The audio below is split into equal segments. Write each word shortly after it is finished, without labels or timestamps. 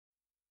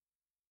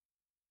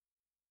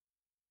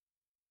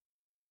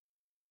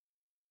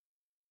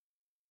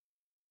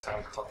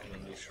I'm talking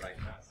English right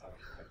now. So.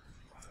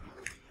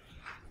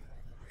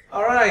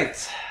 All right.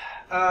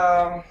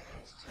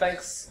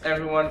 Thanks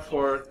everyone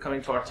for coming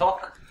to our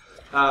talk.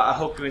 I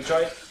hope you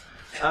enjoyed.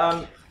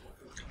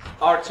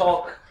 Our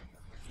talk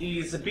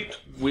is a bit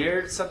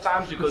weird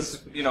sometimes because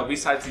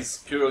BSides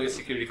is purely a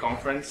security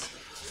conference,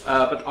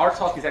 but our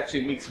talk is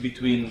actually a mix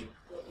between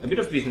a bit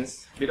of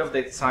business, a bit of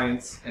data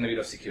science, and a bit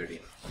of security.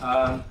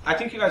 I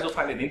think you guys will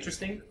find it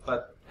interesting,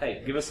 but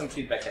hey, give us some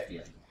feedback at the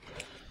end.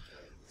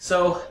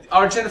 So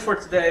our agenda for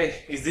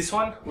today is this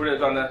one. We're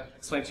going to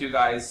explain to you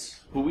guys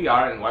who we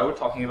are and why we're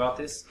talking about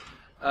this,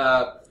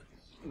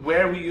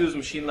 where we use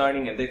machine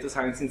learning and data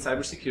science in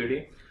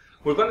cybersecurity.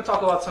 We're going to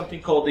talk about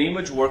something called the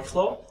image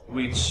workflow,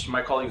 which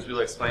my colleagues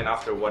will explain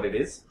after what it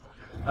is.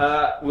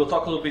 We'll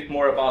talk a little bit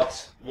more about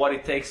what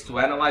it takes to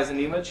analyze an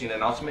image in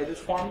an automated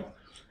form,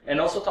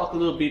 and also talk a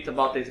little bit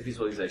about data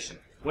visualization.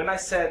 When I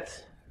said,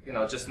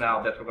 just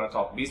now that we're going to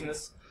talk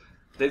business,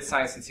 data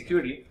science, and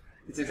security,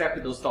 it's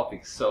exactly those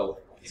topics. So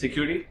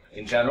security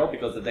in general,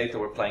 because the data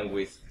we're playing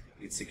with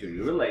is security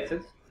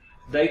related.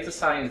 Data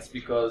science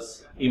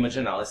because image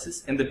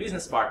analysis, and the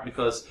business part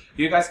because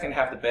you guys can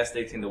have the best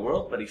data in the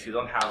world, but if you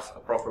don't have a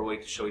proper way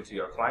to show it to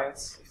your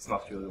clients, it's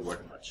not really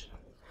worth much.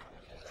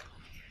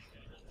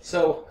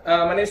 So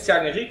my name is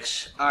Tiago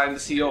Henriques. I'm the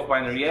CEO of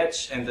Binary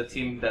Edge, and the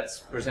team that's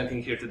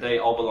presenting here today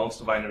all belongs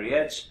to Binary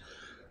Edge.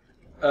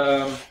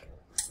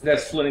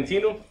 There's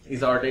Florentino,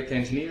 he's our data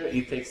engineer.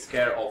 He takes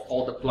care of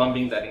all the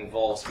plumbing that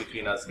involves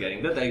between us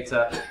getting the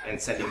data and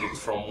sending it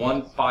from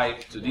one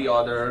pipe to the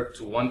other,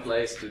 to one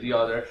place to the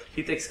other.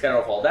 He takes care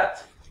of all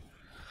that.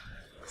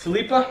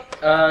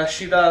 Filipa,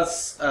 she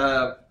does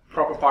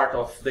proper part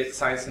of data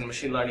science and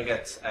machine learning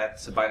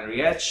at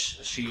Binary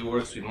Edge. She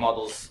works with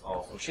models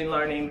of machine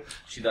learning.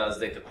 She does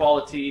data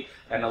quality,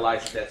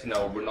 analyzes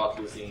that we're not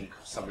losing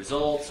some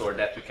results or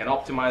that we can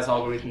optimize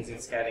algorithms in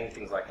scanning,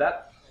 things like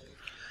that.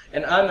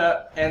 And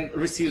Anna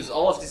receives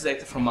all of this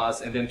data from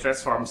us and then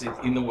transforms it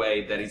in a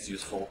way that is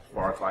useful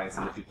for our clients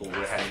and the people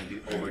we're handing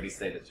over this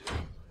data to.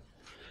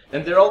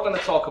 And they're all going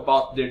to talk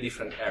about their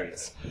different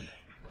areas.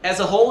 As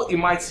a whole, it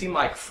might seem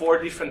like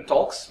 4 different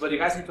talks, but you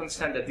guys need to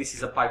understand that this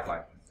is a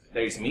pipeline.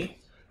 There is me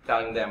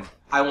telling them,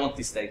 I want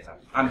this data.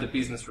 I'm the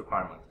business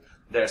requirement.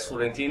 There's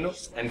Florentino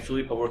and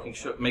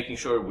Filipa making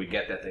sure we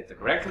get that data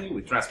correctly,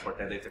 we transport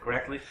that data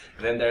correctly.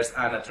 And then there's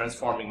Anna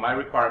transforming my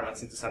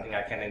requirements into something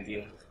I can hand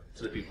in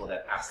to the people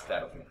that ask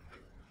that of me.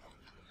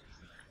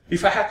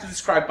 If I had to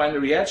describe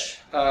Binary Edge,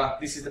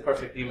 this is the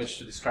perfect image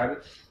to describe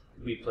it.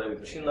 We play with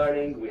machine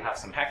learning, we have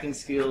some hacking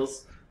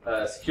skills,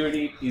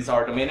 security is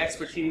our domain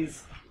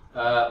expertise,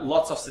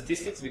 lots of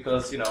statistics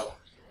because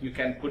you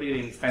can put it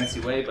in a fancy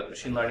way, but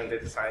machine learning,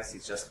 data science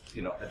is just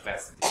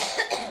advanced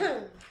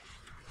statistics.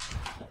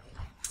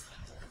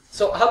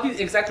 So how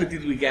exactly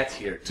did we get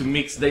here to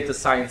mix data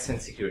science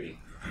and security?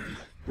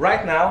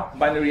 Right now,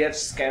 Binary Edge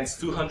scans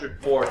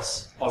 200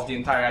 ports of the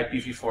entire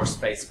IPv4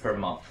 space per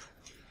month.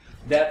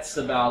 That's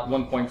about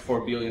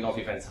 1.4 billion of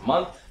events a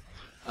month.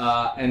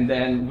 And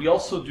then we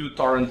also do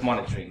torrent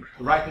monitoring.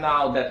 Right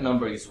now, that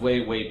number is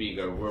way, way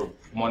bigger. We're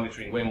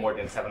monitoring way more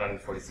than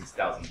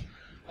 746,000.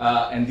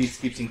 And this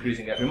keeps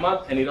increasing every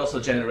month, and it also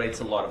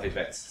generates a lot of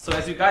events. So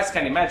as you guys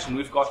can imagine,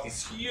 we've got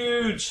this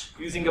huge,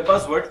 using a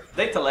buzzword,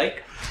 data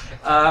lake,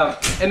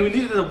 and we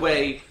needed a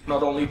way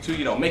not only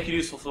to make it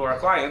useful for our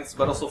clients,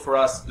 but also for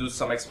us to do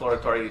some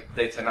exploratory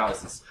data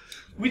analysis.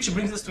 Which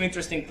brings us to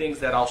interesting things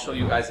that I'll show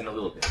you guys in a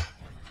little bit.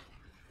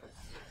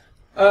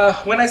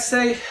 When I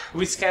say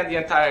we scan the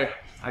entire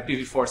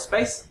IPv4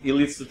 space, it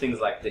leads to things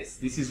like this.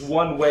 This is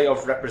one way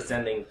of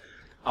representing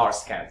our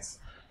scans.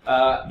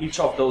 Each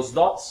of those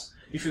dots,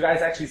 if you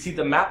guys actually see,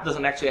 the map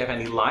doesn't actually have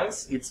any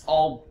lines. It's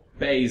all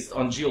based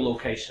on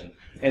geolocation.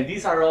 And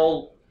these are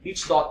all,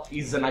 each dot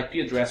is an IP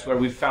address where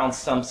we found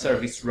some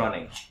service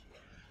running.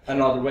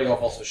 Another way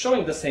of also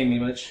showing the same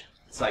image,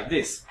 it's like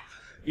this.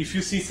 If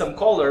you see some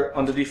color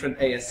on the different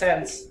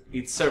ASNs,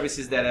 it's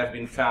services that have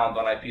been found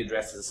on IP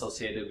addresses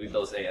associated with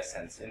those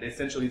ASNs. And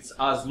essentially it's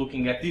us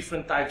looking at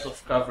different types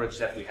of coverage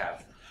that we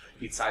have.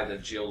 It's either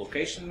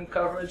geolocation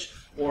coverage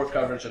or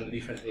coverage on the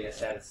different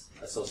ASNs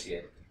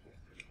associated.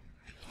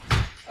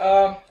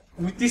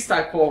 With this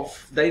type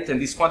of data and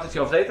this quantity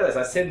of data, as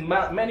I said,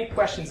 many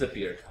questions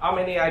appeared. How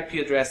many IP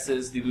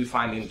addresses did we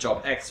find in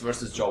job X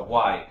versus job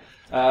Y?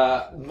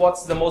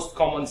 What's the most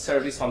common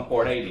service on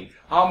port 80?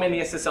 How many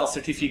SSL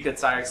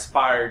certificates are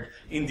expired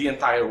in the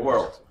entire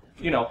world?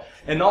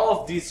 And all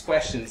of these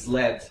questions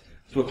led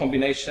to a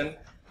combination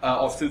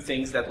of 2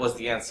 things that was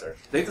the answer.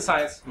 Data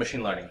science,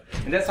 machine learning.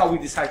 And that's how we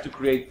decided to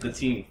create the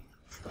team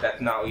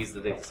that now is the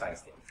data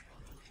science team.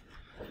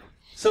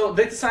 So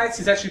data science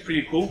is actually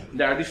pretty cool.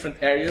 There are different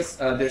areas.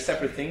 They're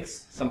separate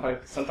things.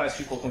 Sometimes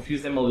people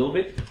confuse them a little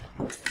bit.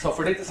 So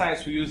for data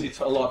science, we use it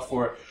a lot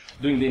for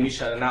doing the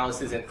initial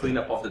analysis and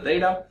cleanup of the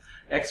data.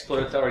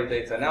 Exploratory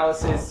data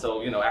analysis,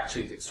 so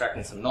actually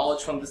extracting some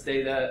knowledge from this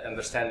data,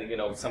 understanding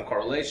some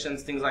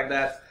correlations, things like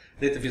that.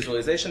 Data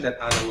visualization that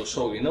Anna will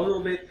show you in a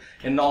little bit,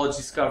 and knowledge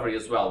discovery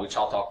as well, which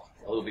I'll talk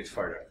a little bit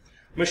further.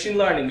 Machine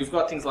learning, you've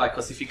got things like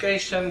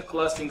classification,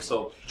 clustering,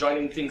 so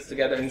joining things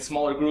together in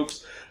smaller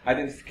groups,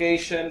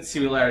 identification,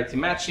 similarity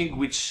matching,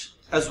 which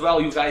as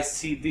well you guys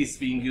see this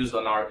being used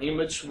on our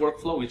image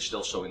workflow, which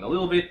they'll show in a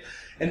little bit.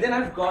 And then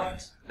I've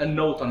got a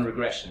note on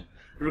regression.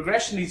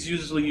 Regression is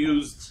usually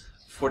used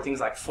for things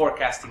like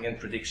forecasting and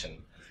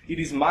prediction. It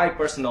is my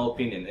personal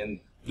opinion, and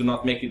do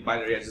not make it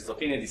Binary Edge's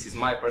opinion, this is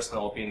my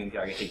personal opinion,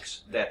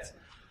 that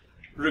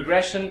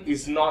regression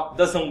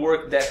doesn't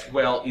work that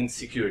well in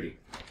security.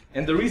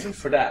 And the reason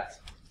for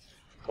that,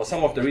 or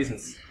some of the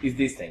reasons, is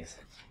these things.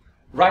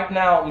 Right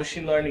now,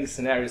 machine learning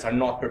scenarios are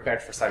not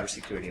prepared for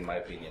cybersecurity, in my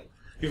opinion.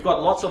 You've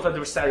got lots of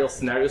adversarial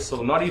scenarios,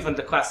 so not even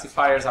the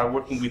classifiers are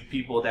working with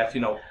people that,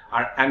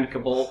 are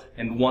amicable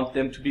and want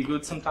them to be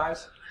good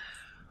sometimes.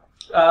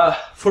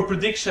 For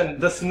prediction,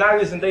 the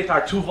scenarios and data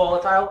are too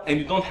volatile, and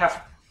you don't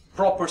have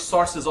proper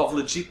sources of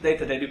legit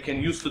data that you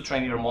can use to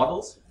train your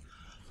models.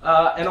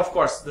 And of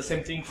course, the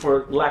same thing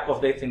for lack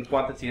of data in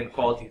quantity and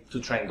quality to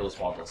train those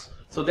models.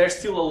 So there's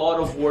still a lot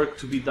of work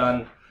to be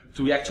done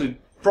to actually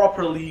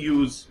properly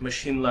use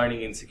machine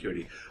learning in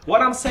security.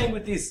 What I'm saying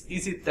with this,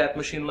 is it that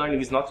machine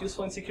learning is not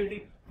useful in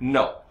security?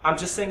 No. I'm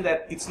just saying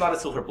that it's not a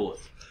silver bullet.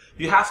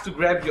 You have to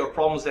grab your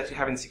problems that you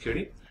have in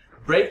security,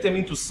 break them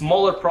into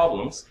smaller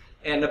problems,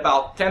 and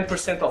about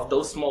 10% of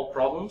those small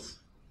problems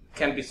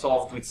can be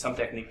solved with some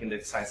technique in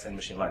data science and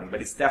machine learning,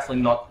 but it's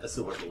definitely not a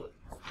silver bullet.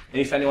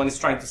 And if anyone is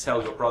trying to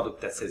sell you a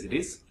product that says it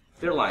is,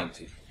 they're lying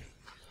to you.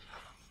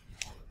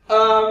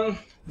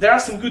 There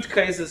are some good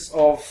cases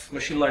of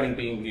machine learning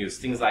being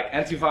used. Things like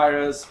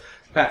antivirus,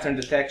 pattern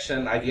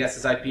detection,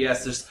 IDSs,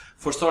 IPSs.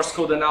 For source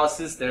code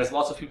analysis, there's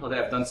lots of people that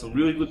have done some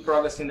really good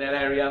progress in that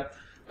area.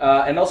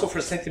 And also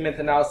for sentiment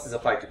analysis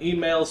applied to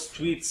emails,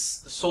 tweets,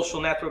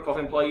 social network of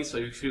employees. So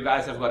if you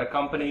guys have got a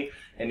company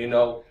and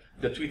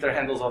the Twitter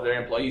handles of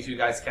their employees, you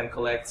guys can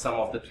collect some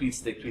of the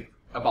tweets they tweet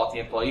about the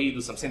employee, do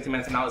some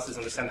sentiment analysis,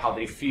 understand how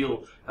they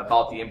feel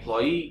about the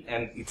employee,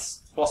 and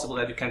it's possible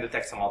that you can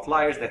detect some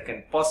outliers that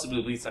can possibly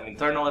be some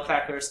internal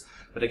attackers.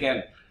 But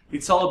again,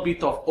 it's all a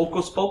bit of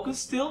hocus pocus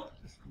still,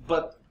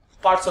 but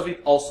parts of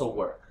it also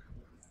work.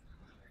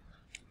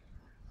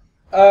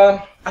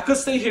 I could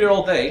stay here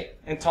all day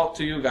and talk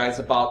to you guys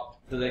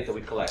about the data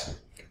we collect.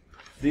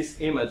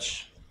 This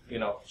image,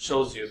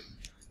 shows you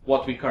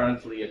what we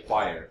currently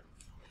acquire.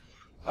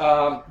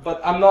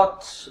 But I'm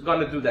not going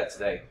to do that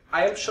today.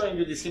 I am showing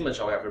you this image,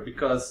 however,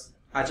 because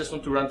I just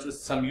want to run through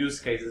some use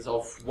cases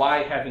of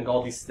why having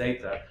all this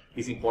data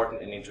is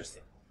important and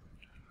interesting.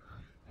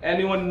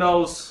 Anyone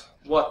knows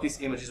what this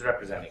image is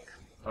representing?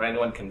 Or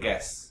anyone can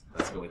guess?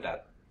 Let's go with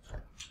that.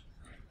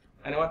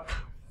 Anyone?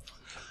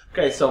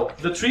 Okay, so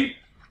the three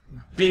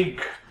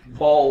big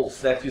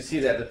balls that you see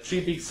there, the three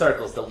big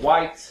circles, the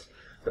white,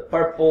 the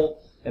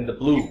purple, and the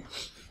blue,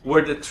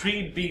 were the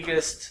three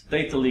biggest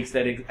data leaks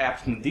that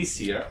happened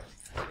this year,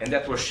 and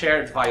that were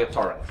shared via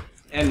torrent.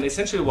 And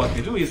essentially what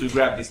we do is we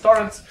grab these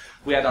torrents,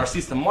 we had our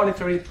system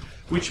monitor it,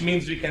 which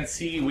means we can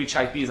see which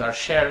IPs are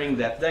sharing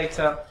that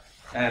data,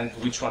 and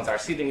which ones are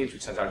seeding it,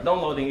 which ones are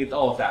downloading it,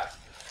 all of that.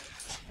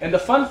 And the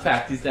fun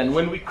fact is then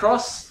when we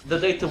cross the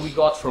data we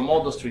got from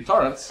all those three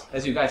torrents,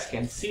 as you guys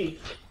can see,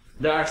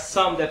 there are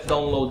some that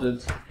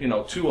downloaded,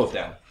 2 of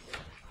them.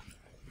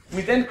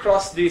 We then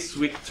cross this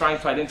with trying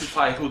to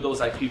identify who those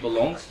IP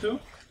belongs to.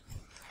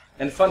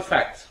 And fun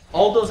fact,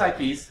 all those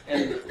IPs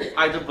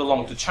either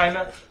belong to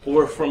China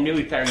or from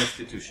military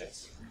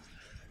institutions.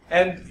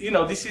 And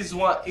this is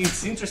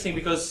it's interesting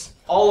because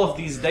all of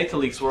these data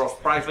leaks were of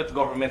private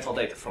governmental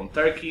data from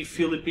Turkey,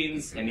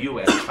 Philippines, and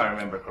US, if I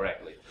remember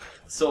correctly.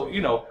 So,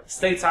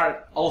 states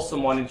are also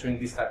monitoring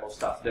this type of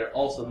stuff. They're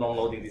also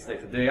downloading this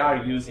data. They are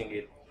using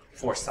it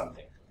for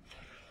something.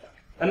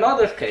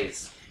 Another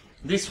case,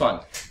 this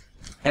one.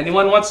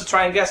 Anyone wants to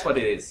try and guess what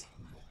it is?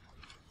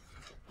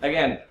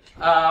 Again,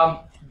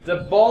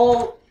 the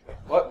ball,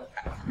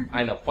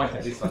 I know, point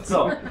at this one.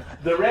 So,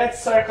 the red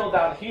circle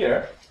down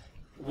here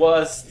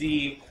was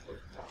the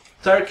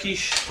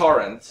Turkish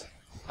torrent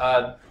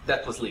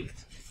that was leaked.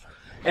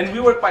 And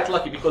we were quite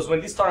lucky because when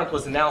this torrent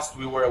was announced,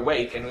 we were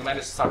awake and we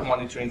managed to start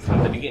monitoring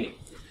from the beginning.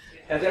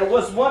 And there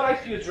was one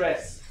IP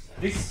address,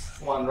 this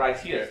one right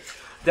here,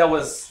 that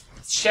was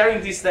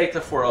sharing this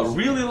data for a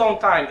really long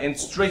time and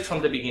straight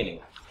from the beginning.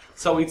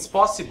 So it's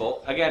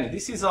possible, again,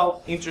 this is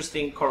all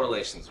interesting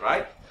correlations,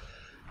 right?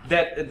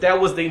 That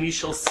was the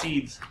initial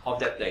seed of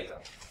that data.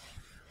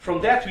 From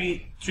that,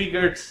 we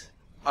triggered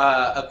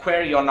a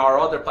query on our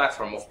other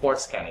platform of port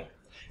scanning.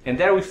 And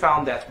there we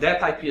found that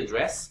IP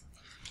address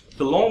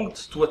belonged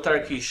to a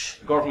Turkish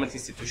government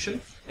institution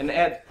and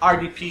had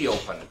RDP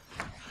open.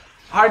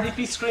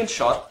 RDP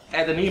screenshot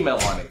had an email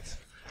on it.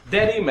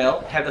 That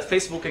email had a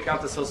Facebook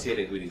account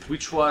associated with it,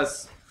 which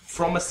was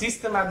from a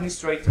system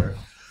administrator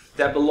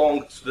that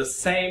belonged to the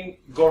same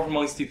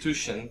government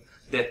institution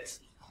that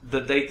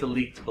the data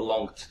leaked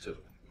belonged to.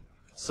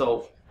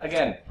 So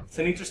again, it's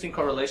an interesting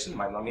correlation,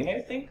 might not mean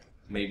anything,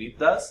 maybe it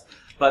does,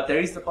 but there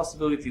is the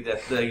possibility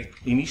that the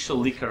initial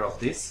leaker of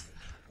this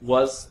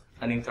was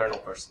an internal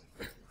person.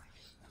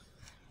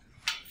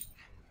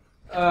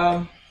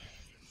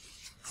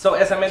 So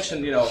as I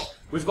mentioned,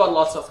 we've got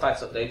lots of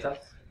types of data,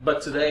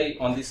 but today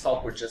on this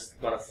talk we're just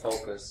going to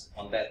focus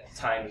on that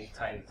tiny,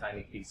 tiny,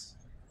 tiny piece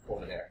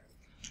over there.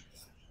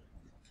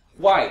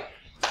 Why?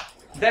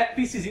 That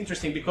piece is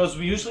interesting because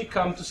we usually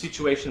come to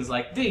situations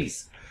like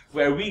these,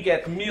 where we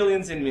get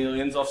millions and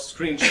millions of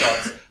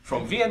screenshots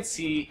from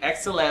VNC,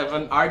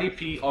 X11,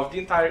 RDP of the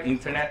entire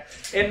internet,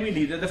 and we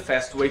needed a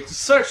fast way to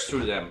search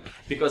through them.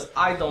 Because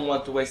I don't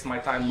want to waste my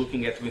time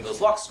looking at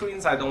Windows lock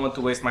screens, I don't want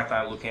to waste my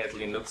time looking at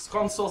Linux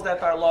consoles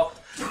that are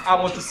locked, I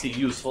want to see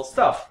useful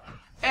stuff.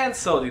 And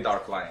so did our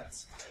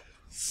clients.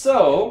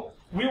 So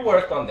we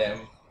worked on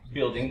them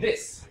building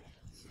this.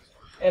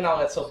 And now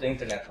let's hope the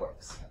internet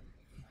works.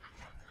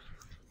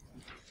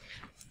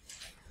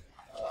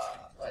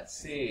 Let's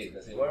see,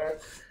 does it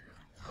work?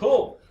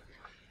 Cool.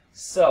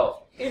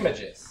 So,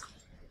 images.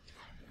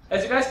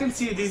 As you guys can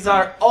see, these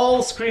are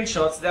all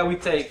screenshots that we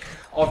take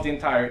of the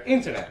entire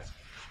internet.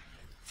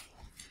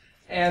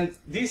 And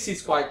this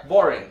is quite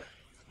boring.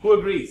 Who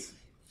agrees?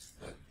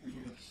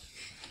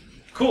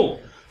 Cool.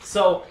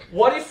 So,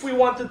 what if we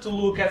wanted to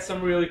look at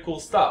some really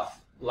cool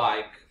stuff,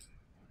 like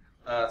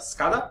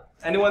SCADA?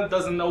 Anyone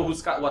doesn't know what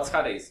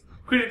SCADA is?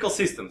 Critical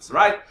systems,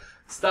 right?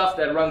 Stuff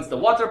that runs the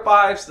water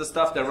pipes, the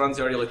stuff that runs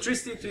your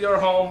electricity to your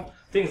home,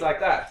 things like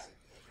that.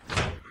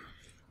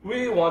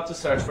 We want to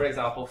search, for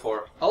example,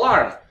 for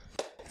alarm.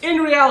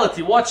 In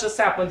reality, what just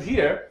happened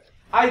here,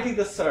 I did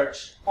a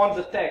search on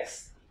the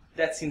text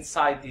that's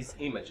inside these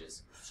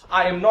images.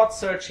 I am not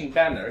searching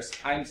banners,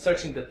 I'm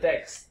searching the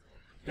text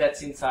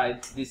that's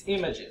inside these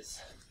images.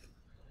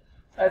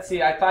 Let's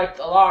see, I typed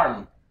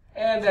alarm,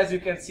 and as you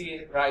can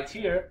see right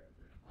here,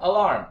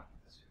 alarm.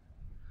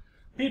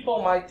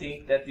 People might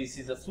think that this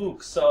is a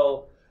fluke,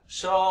 so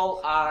shall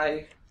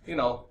I,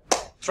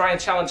 try and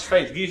challenge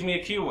fate? Give me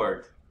a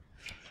keyword.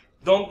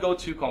 Don't go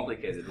too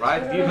complicated,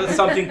 right? Give us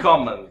something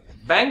common.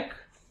 Bank?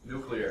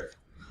 Nuclear.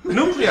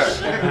 Nuclear.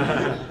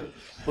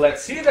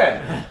 Let's see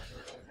then.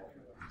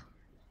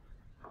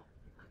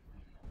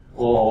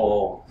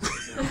 Oh,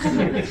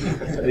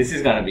 this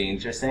is gonna be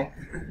interesting.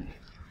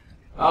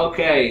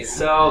 Okay,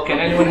 so can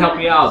anyone help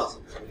me out?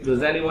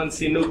 Does anyone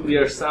see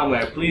nuclear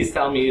somewhere? Please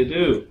tell me you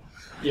do.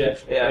 Yeah,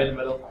 right in the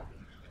middle.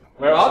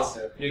 Where else?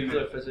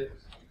 Nuclear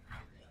physics.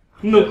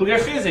 Nuclear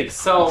physics.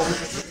 So,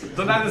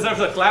 don't I deserve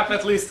a clap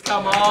at least?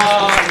 Come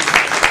on!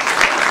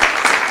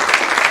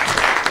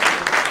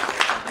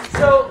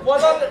 So,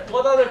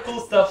 what other cool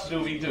stuff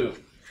do we do?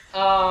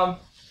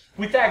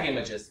 We tag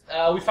images.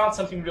 We found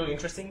something really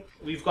interesting.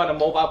 We've got a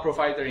mobile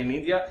provider in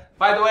India.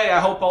 By the way, I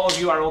hope all of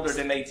you are older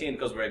than 18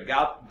 because we're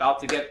about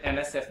to get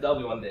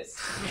NSFW on this.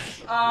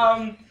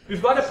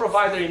 We've got a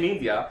provider in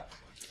India.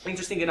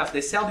 Interesting enough,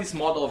 they sell this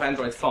model of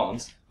Android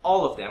phones.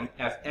 All of them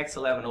have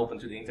X11 open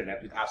to the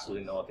internet with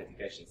absolutely no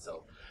authentication.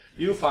 So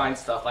you find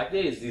stuff like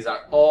this. These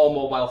are all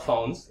mobile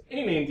phones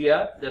in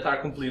India that are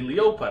completely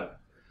open.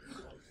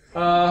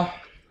 Oh,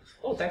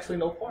 thankfully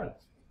no porn.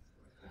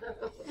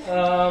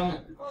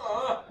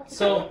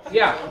 So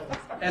yeah,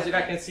 as you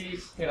guys can see,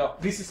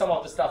 this is some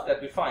of the stuff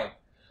that we find.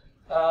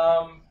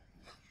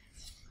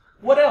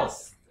 What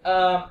else?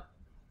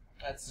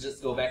 Let's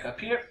just go back up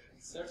here.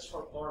 Search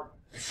for porn.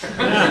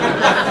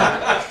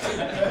 Not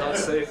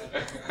safe.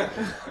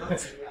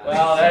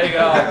 Well, there you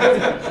go.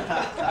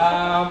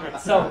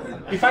 So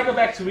if I go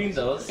back to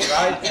Windows,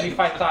 right, and if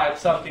I type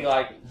something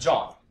like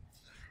John,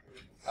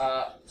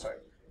 sorry,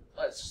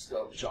 let's just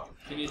go John.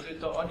 Can you do it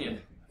to onion?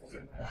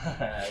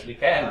 We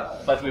can,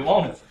 but we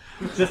won't.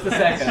 Just a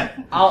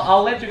second.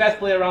 I'll let you guys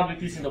play around with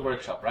this in the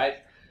workshop,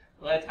 right?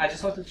 I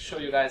just wanted to show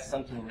you guys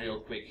something real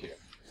quick here.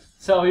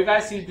 So you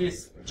guys see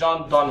this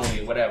John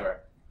Donnelly,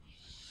 whatever.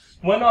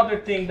 One other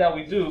thing that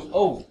we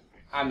do,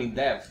 I'm in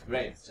dev,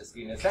 great, just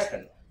give me a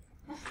second.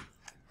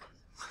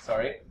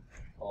 Sorry,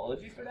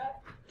 apologies for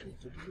that.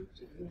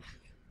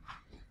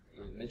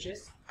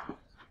 Images,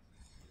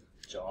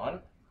 John.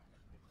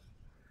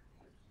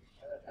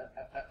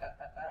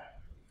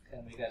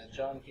 And we got a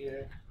John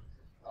here.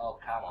 Oh,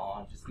 come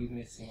on, just give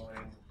me a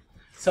simmering.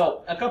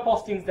 So, a couple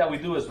of things that we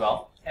do as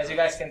well, as you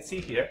guys can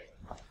see here.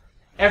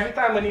 Every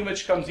time an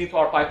image comes into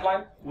our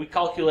pipeline, we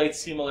calculate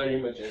similar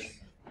images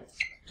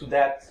to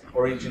that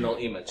original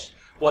image.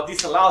 What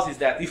this allows is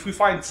that if we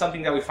find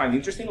something that we find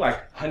interesting,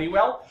 like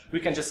Honeywell, we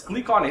can just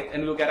click on it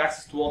and we'll get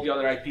access to all the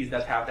other IPs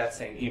that have that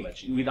same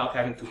image without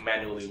having to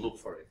manually look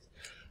for it.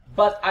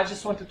 But I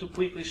just wanted to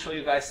quickly show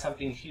you guys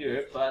something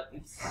here, but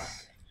it's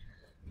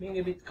being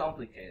a bit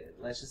complicated.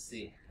 Let's just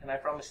see. And I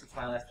promise it's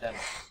my last demo.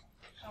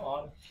 Come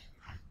on.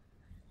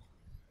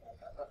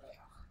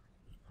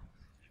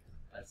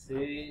 Let's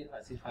see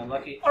if I'm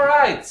lucky.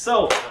 Alright,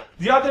 so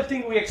the other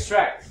thing we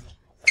extract,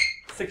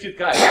 it's a cute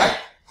guy, right?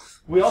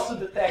 We also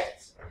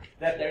detect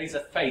that there is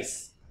a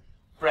face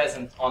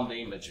present on the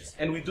images.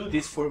 And we do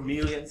this for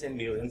millions and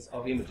millions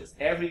of images.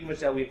 Every image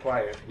that we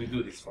acquire, we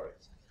do this for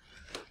it.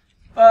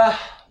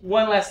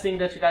 One last thing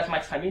that you guys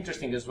might find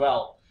interesting as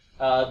well,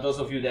 those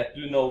of you that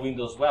do know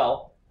Windows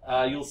well,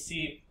 you'll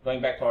see,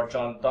 going back to our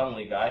John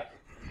Donnelly guy,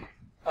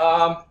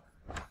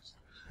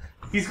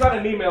 he's got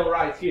an email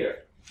right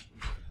here.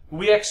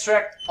 We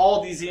extract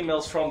all these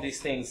emails from these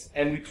things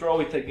and we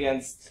throw it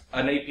against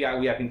an API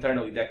we have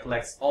internally that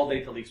collects all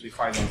data leaks we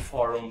find on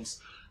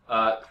forums.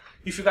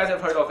 If you guys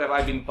have heard of Have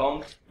I Been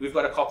Pwned, we've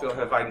got a copy of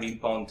Have I Been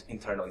Pwned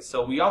internally.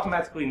 So we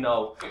automatically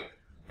know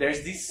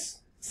there's this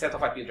set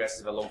of IP addresses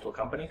that belong to a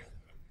company.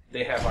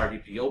 They have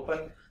RDP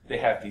open. They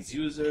have these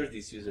users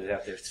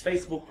have their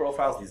Facebook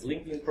profiles, these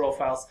LinkedIn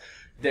profiles.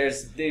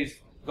 They've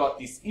got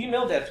this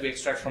email that we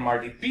extract from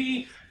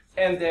RDP,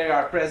 and they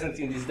are present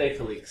in these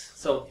data leaks.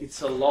 So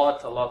it's a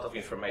lot of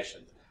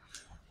information.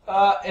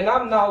 And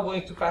I'm now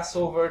going to pass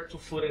over to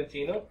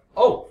Florentino.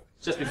 Oh,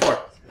 just before.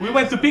 We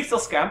went to Pixel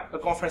Scam, a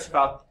conference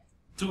about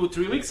 2 or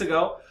 3 weeks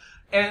ago,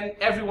 and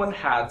everyone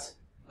had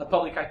a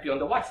public IP on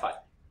the Wi-Fi.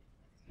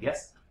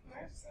 Yes?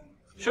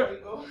 Sure.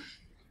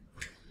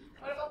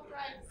 What about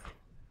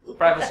privacy?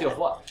 Privacy of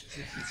what?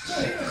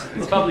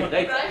 It's public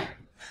data.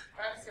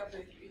 Privacy of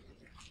data.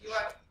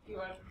 You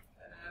are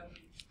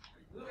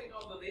gluing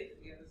all the data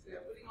together, so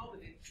you're putting all the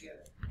data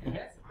together.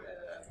 That's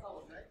a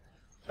problem,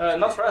 right?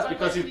 Not for us,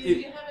 because do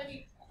you have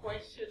any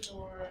question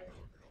or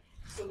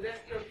so that's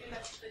European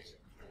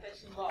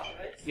protection law,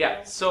 right?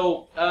 Yeah.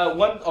 So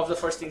one of the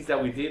first things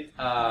that we did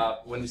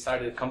when we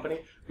started the company,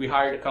 we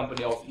hired a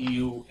company of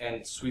EU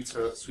and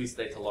Swiss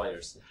data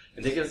lawyers,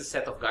 and they give us a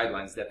set of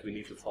guidelines that we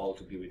need to follow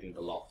to be within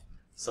the law.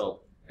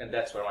 So, and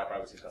that's where my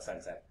privacy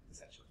concerns at,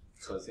 essentially,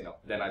 because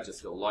then I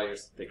just feel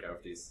lawyers take care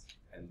of this,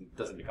 and it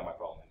doesn't become my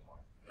problem anymore.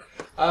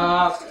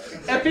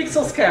 A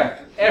Pixel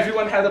Scam.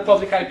 Everyone had a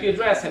public IP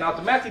address, and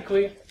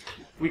automatically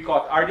we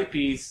caught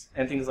RDPs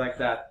and things like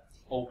that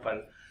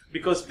open,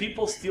 because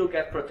people still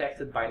get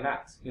protected by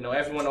NAT.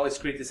 Everyone always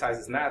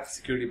criticizes NAT,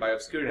 security by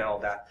obscurity and all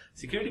that.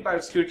 Security by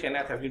obscurity and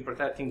NAT have been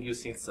protecting you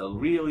since a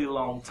really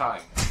long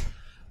time.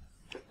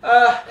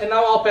 And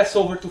now I'll pass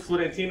over to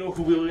Florentino,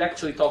 who will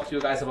actually talk to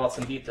you guys about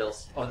some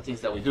details of the things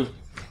that we do.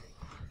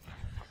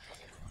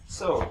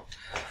 So,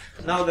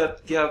 now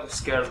that Gab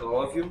scared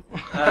all of you,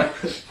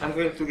 I'm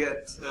going to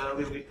get a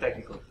little bit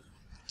technical.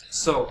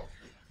 So,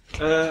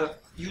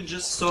 you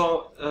just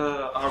saw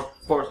our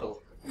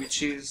portal,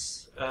 which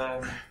is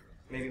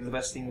maybe the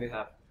best thing we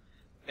have.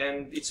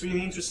 And it's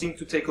really interesting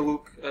to take a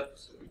look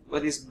at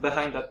what is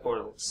behind that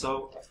portal.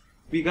 So,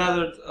 we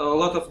gathered a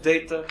lot of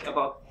data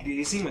about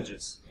these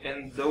images.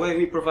 And the way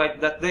we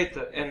provide that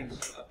data and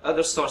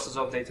other sources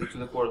of data to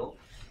the portal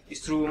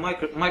is through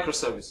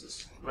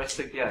microservices,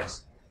 REST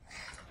APIs.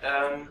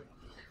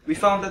 We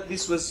found that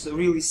this was a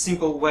really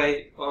simple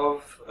way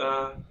of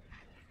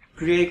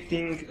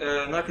creating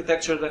an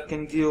architecture that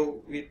can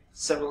deal with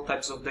several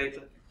types of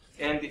data,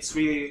 and it's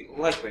really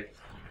lightweight.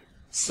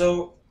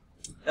 So,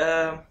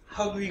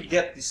 how do we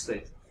get this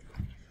data?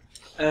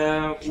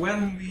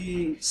 When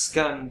we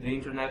scan the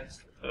internet,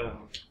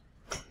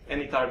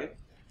 any target,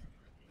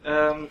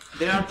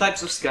 there are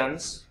types of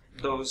scans,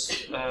 those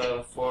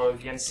for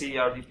VNC,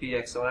 RDP,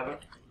 X11,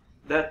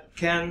 that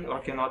can or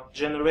cannot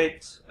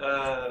generate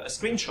a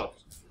screenshot.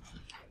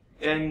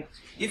 And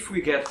if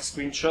we get a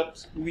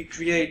screenshot, we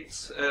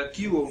create a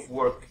queue of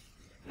work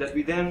that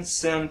we then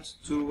send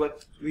to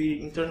what we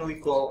internally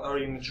call our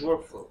image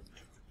workflow.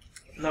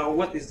 Now,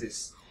 what is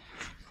this?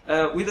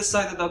 We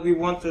decided that we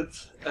wanted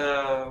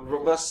a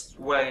robust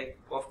way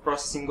of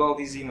processing all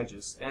these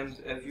images. And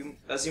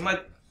as you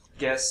might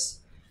guess,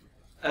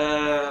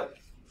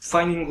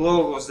 finding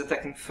logos,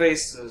 detecting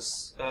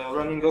faces,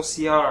 running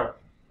OCR,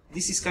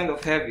 this is kind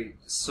of heavy.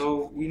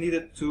 So we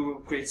needed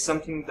to create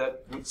something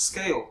that would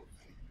scale.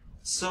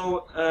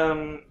 So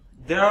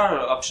there are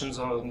options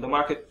on the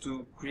market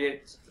to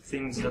create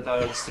things that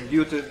are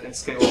distributed and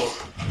scalable,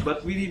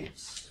 but we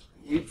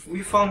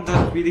found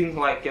that we didn't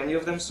like any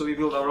of them, so we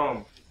built our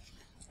own.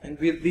 And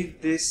we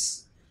did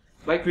this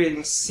by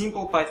creating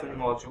simple Python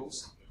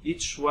modules,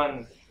 each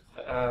one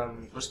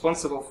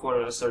responsible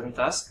for a certain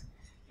task,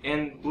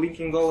 and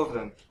linking all of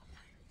them.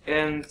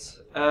 And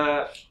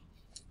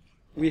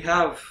we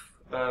have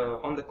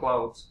on the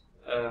cloud,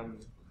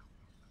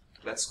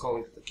 let's call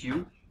it a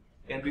queue,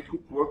 and we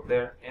put work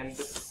there, and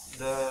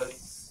the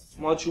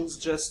modules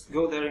just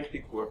go there and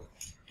pick work.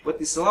 What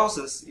this allows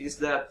us is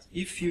that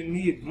if you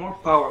need more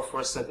power for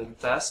a certain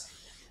task,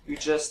 you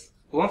just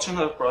launch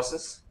another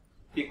process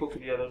equal to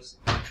the others,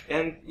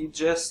 and it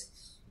just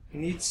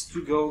needs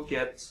to go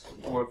get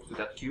work to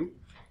that queue,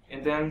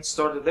 and then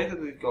store the data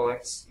that it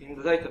collects in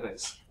the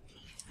database.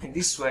 In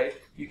this way,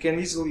 you can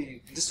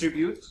easily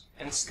distribute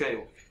and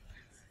scale.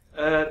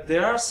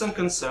 There are some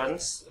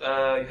concerns.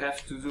 You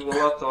have to do a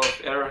lot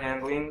of error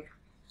handling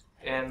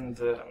and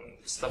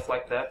stuff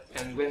like that.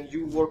 And when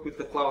you work with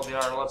the cloud, there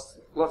are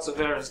lots of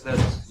errors that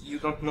you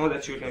don't know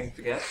that you're going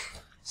to get.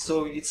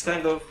 So it's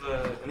kind of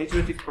an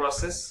iterative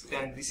process,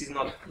 and this is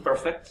not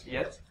perfect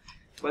yet,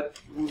 but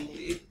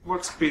it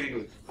works pretty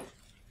good.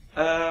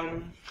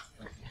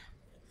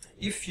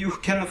 If you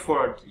can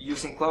afford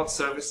using cloud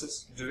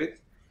services, do it,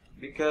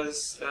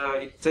 because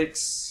it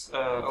takes a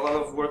lot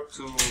of work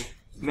to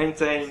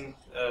maintain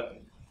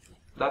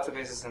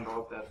databases and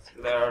all of that.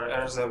 There are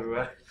errors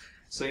everywhere.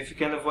 So if you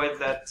can avoid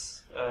that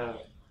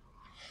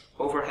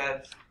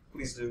overhead,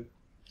 please do.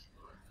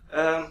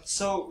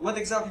 So what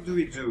exactly do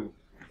we do?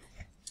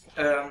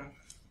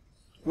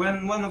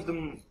 When one of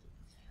them,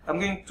 I'm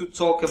going to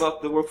talk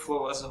about the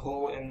workflow as a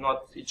whole and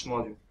not each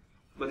module.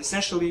 But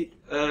essentially,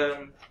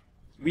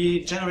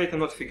 we generate a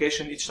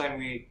notification each time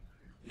we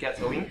get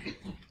a link,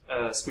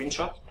 a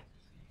screenshot,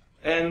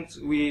 and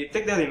we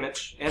take that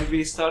image and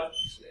we start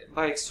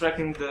by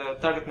extracting the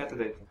target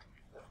metadata.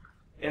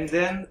 And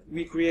then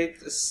we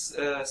create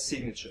a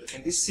signature.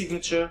 And this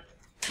signature,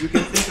 you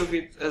can think of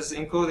it as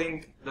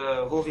encoding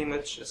the whole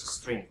image as a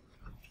string.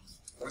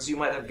 As you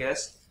might have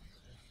guessed,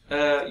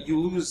 you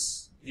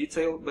lose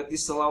detail, but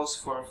this allows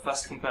for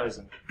fast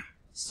comparison.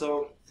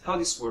 So how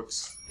this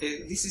works?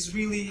 This is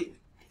really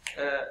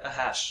a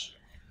hash.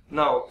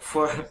 Now,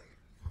 for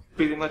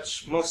pretty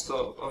much most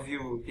of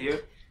you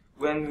here,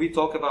 when we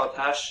talk about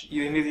hash,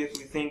 you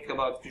immediately think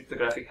about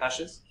cryptographic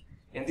hashes,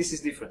 and this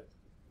is different.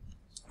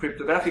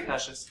 Cryptographic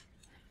hashes,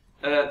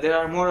 they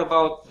are more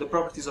about the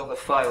properties of the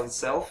file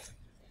itself,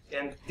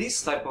 and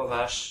this type of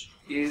hash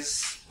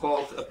is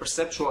called a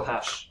perceptual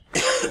hash,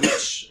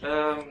 which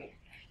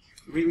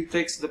really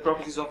takes the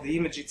properties of the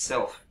image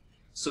itself.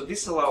 So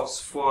this allows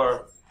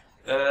for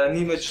an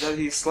image that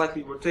is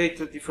slightly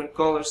rotated, different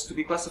colors, to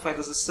be classified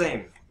as the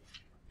same.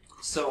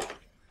 So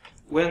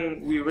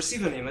when we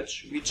receive an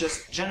image, we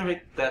just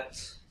generate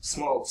that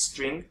small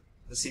string,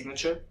 the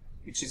signature,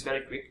 which is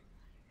very quick,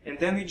 and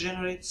then we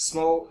generate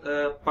small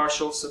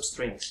partial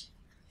substrings.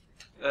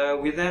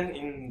 We then,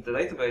 in the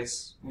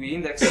database, we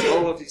index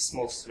all of these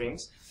small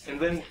strings, and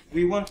when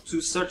we want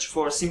to search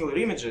for similar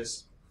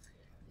images,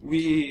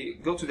 we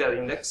go to that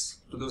index,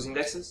 to those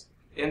indexes,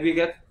 and we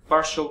get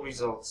partial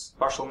results,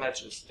 partial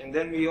matches, and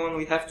then we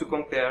only have to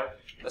compare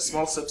a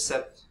small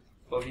subset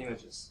of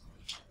images.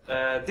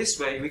 This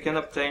way, we can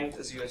obtain,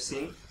 as you have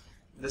seen,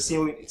 the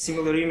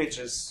similar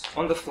images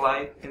on the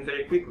fly and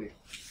very quickly.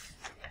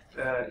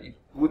 It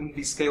wouldn't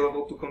be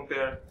scalable to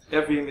compare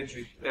every image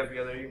with every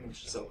other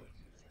image. So,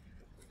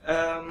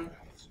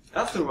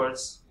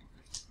 afterwards,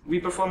 we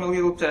perform a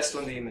little test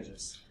on the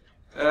images.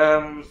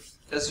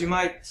 As you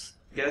might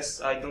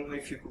guess, I don't know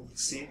if you could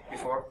see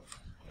before,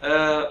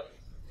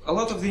 a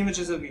lot of the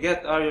images that we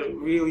get are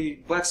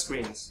really black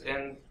screens,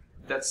 and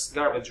that's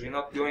garbage. We're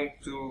not going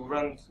to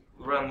run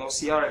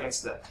OCR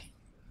against that.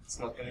 It's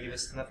not going to give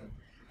us nothing.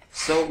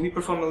 So we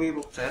perform a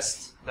little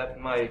test that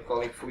my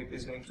colleague Felipe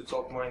is going to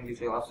talk more in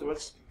detail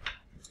afterwards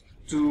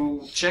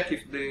to check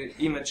if the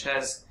image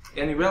has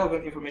any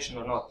relevant information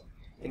or not.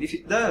 And if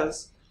it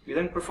does, we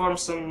then perform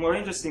some more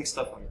interesting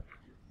stuff on it.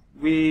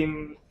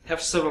 We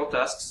have several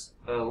tasks: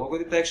 logo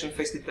detection,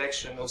 face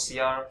detection,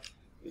 OCR,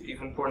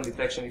 even porn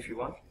detection if you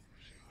want.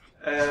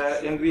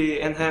 And we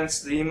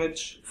enhance the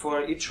image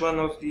for each one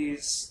of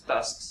these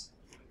tasks.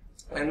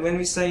 And when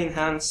we say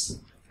enhance,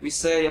 we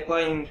say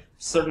applying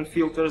certain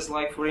filters,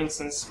 like for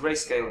instance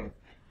grayscaling.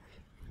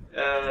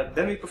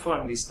 Then we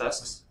perform these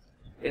tasks,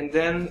 and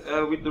then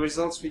with the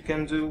results we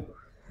can do,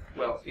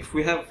 well, if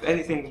we have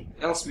anything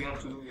else we want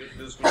to do with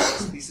those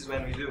results, this is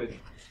when we do it.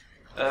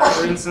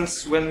 For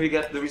instance, when we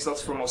get the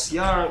results from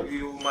OCR,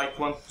 you might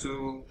want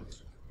to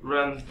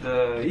run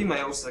the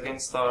emails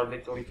against our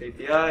data leak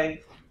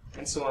API,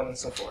 and so on and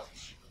so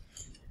forth.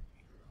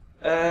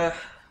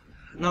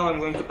 Now I'm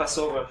going to pass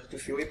over to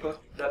Filipa,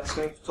 that's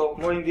going to talk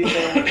more in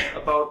detail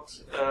about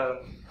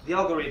the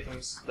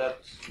algorithms that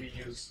we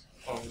use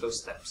on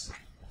those steps.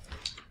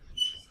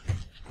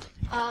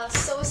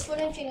 So as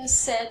Florentino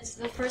said,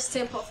 the first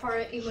step of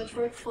our image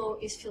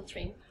workflow is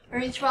filtering, where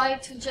we try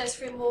to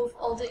just remove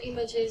all the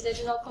images that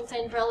do not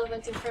contain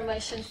relevant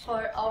information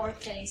for our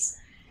case,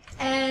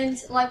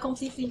 and like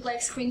completely black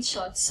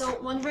screenshots. So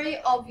one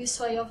very obvious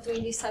way of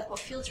doing this type of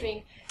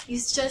filtering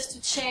is just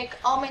to check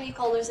how many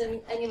colors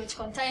an image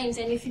contains,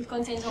 and if it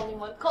contains only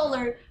one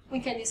color, we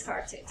can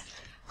discard it.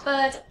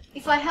 But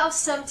if I have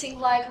something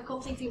like a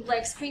completely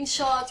black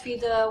screenshot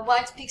with a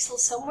white pixel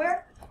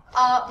somewhere,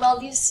 well,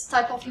 this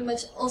type of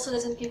image also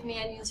doesn't give me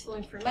any useful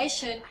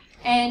information.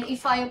 And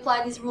if I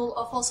apply this rule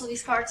of also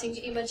discarding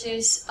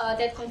images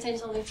that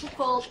contains only two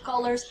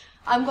colors,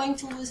 I'm going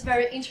to lose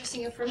very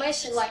interesting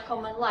information like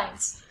command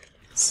lines.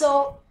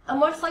 So a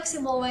more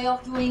flexible way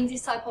of doing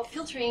this type of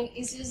filtering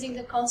is using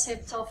the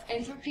concept of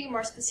entropy,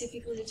 more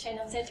specifically the chain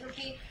of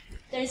entropy,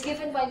 that is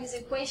given by this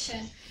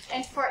equation.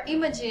 And for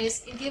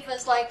images, it gives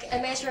us like a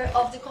measure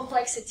of the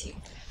complexity.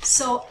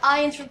 So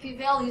high entropy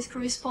values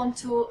correspond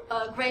to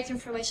great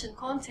information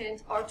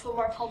content or to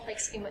more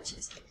complex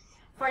images.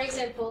 For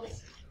example,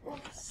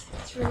 oops,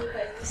 it's really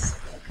bad.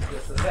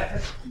 Just a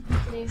second.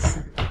 Please.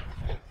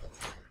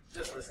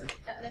 Just listen.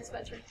 Yeah, that's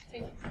better.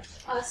 Thank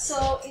you.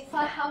 So if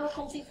I have a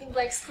completely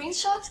black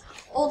screenshot,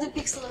 all the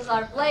pixels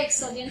are black,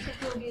 so the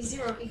entropy will be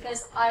 0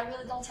 because I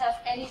really don't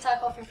have any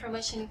type of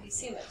information in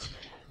this image.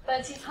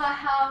 But if I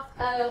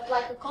have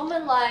like a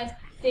command line,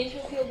 the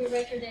entropy will be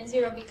greater than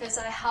 0 because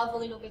I have a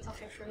little bit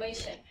of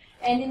information.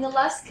 And in the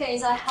last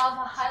case, I have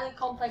a highly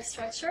complex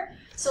structure,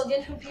 so the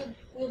entropy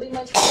will be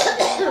much greater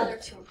than the other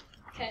two.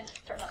 Okay,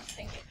 turn on.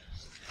 Thank you.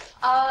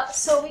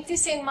 So with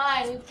this in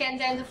mind, we can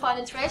then define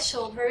a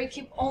threshold where we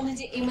keep only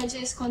the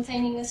images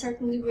containing a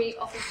certain degree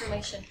of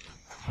information.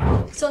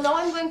 So now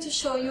I'm going to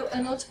show you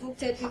a notebook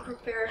that we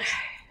prepared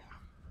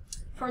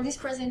for this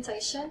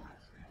presentation,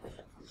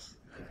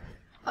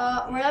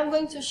 where I'm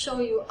going to show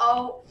you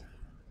how.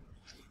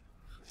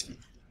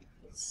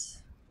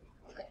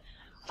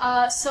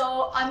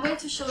 So I'm going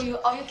to show you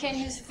how you can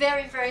use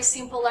very, very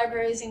simple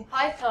libraries in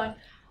Python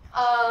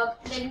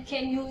that you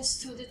can use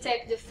to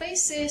detect the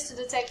faces, to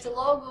detect the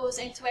logos,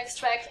 and to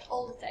extract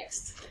all the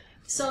text.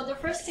 So the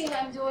first thing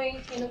I'm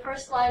doing in the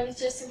first line is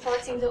just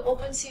importing the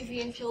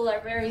OpenCV and Fuel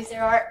libraries.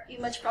 There are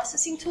image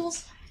processing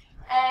tools.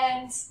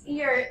 And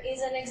here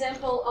is an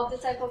example of the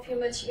type of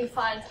image we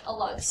find a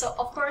lot. So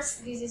of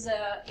course, this is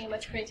an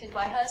image created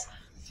by us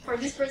for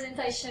this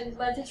presentation,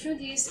 but the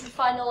truth is we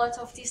find a lot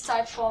of this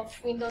type of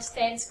Windows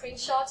 10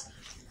 screenshots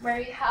where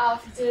you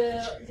have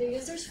the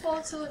user's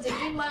photo, the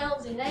email,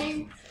 the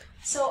name.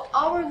 So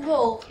our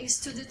goal is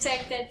to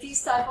detect that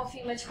this type of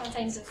image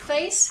contains a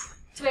face,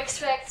 to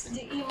extract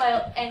the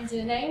email and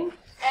the name,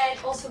 and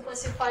also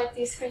classify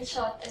this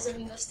screenshot as a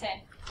Windows 10.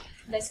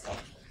 Let's go.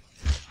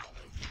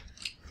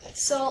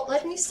 So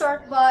let me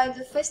start by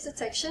the face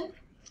detection.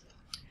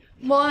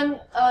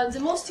 The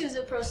most used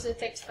approach to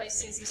detect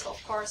faces is,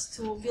 of course,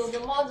 to build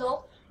a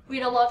model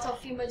with a lot of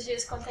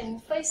images containing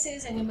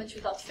faces and image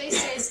without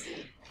faces.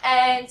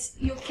 And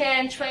you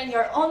can train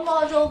your own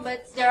model,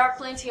 but there are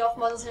plenty of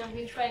models that have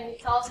been trained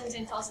with thousands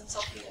and thousands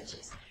of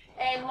images.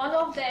 And one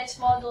of that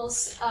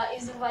models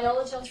is the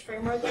Biology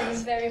framework that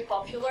is very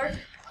popular.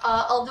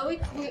 Although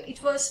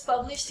it was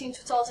published in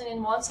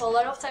 2001, so a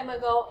lot of time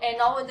ago, and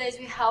nowadays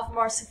we have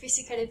more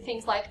sophisticated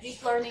things like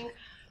deep learning.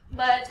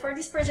 But for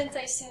this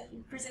presentation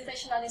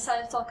I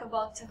decided to talk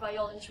about the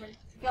Biology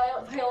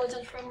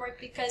framework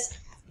because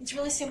it's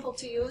really simple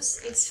to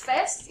use, it's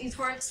fast, it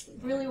works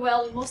really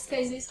well in most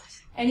cases,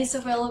 and it's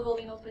available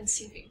in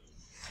OpenCV.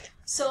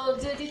 So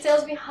the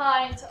details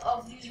behind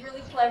of this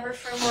really clever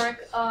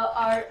framework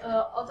are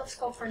out of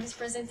scope for this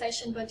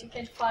presentation, but you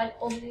can find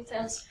all the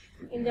details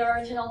in the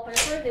original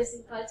paper. This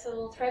is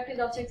entitled Rapid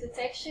Object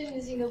Detection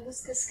Using a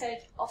Boost Cascade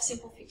of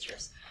Simple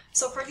Features.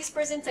 So for this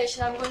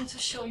presentation, I'm going to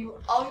show you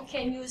how you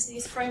can use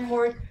this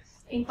framework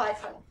in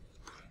Python.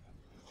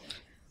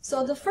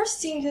 So the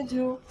first thing you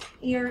do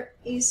here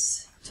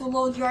is to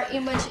load your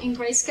image in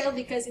grayscale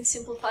because it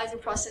simplifies the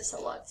process a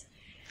lot.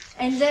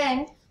 And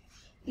then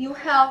you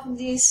have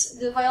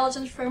the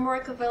Biology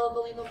framework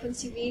available in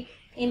OpenCV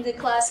in the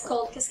class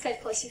called Cascade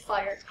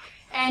Classifier.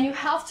 And you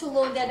have to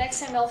load that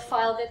XML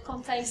file that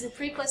contains the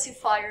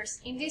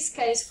pre-classifiers, in this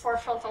case for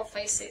frontal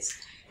faces.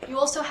 You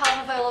also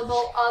have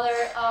available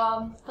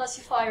other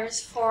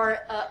classifiers for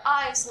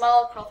eyes,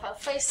 mouth, profile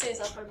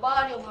faces, upper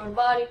body, lower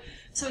body.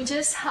 So you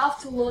just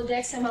have to load the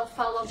XML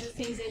file of the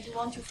things that you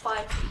want to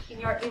find in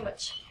your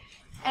image.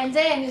 And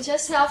then you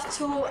just have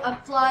to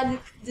apply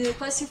the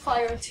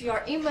classifier to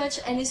your image,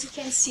 and as you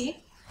can see,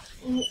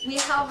 we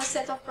have a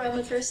set of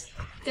parameters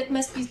that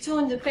must be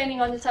tuned depending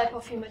on the type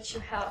of image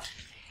you have.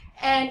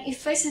 And if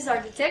faces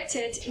are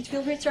detected, it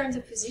will return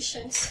the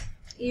positions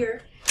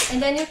here, and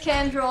then you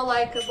can draw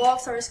like a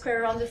box or a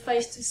square around the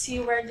face to see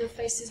where the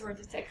faces were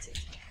detected.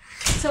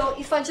 So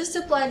if I just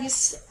apply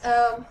this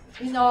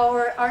in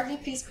our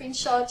RDP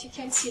screenshot, you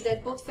can see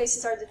that both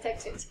faces are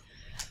detected.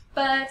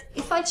 But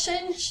if I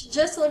change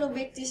just a little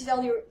bit this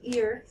value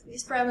here,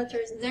 these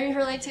parameters, they're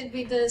related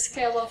with the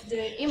scale of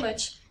the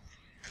image,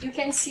 you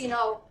can see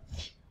now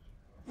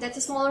that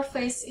the smaller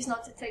face is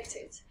not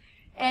detected.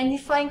 And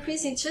if I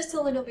increase it just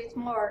a little bit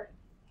more,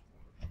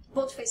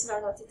 both faces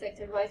are not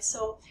detected, right?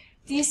 So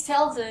this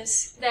tells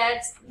us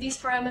that these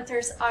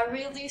parameters are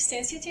really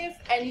sensitive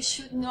and you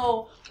should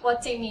know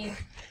what they mean.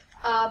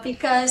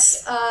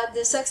 Because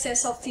the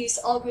success of this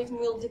algorithm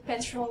will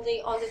depend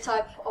strongly on the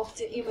type of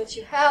the image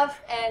you have,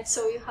 and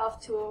so you have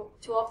to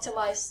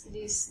optimize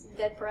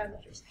that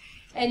parameters.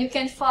 And you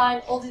can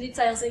find all the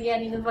details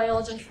again in the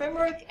Biology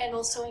framework and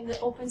also in the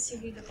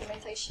OpenCV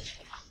documentation.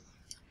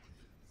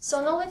 So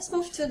now let's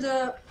move to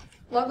the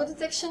logo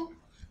detection.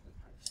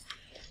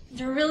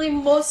 The really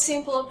most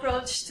simple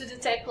approach to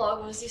detect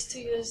logos is to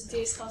use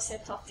this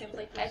concept of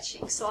template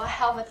matching. So I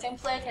have a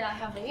template and I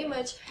have an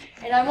image,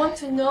 and I want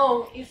to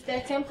know if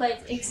that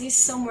template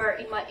exists somewhere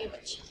in my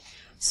image.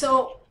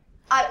 So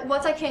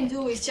what I can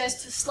do is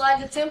just to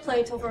slide the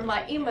template over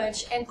my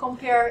image and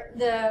compare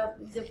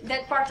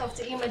that part of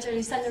the image that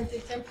is under the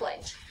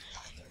template.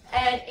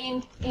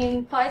 And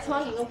in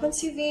Python, in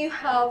OpenCV, you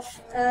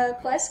have a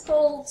class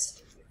called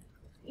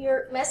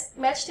your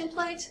match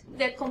template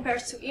that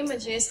compares two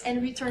images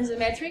and returns a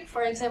metric,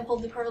 for example,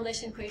 the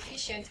correlation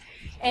coefficient.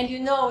 And you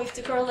know if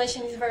the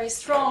correlation is very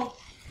strong,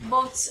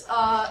 both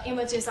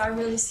images are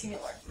really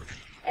similar.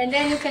 And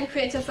then you can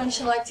create a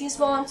function like this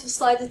one to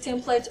slide the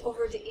template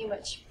over the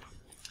image.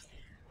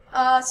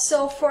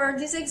 So for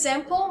this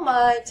example,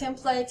 my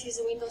template is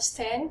a Windows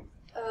 10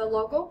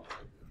 logo.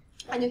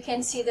 And you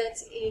can see that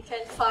you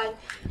can find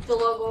the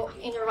logo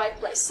in the right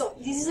place. So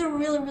this is a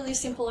really, really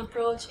simple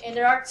approach, and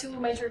there are two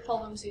major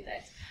problems with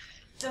that.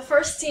 The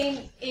first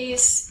thing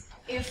is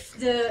if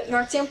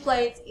your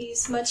template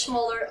is much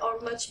smaller or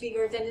much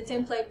bigger than the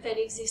template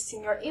that exists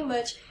in your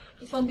image,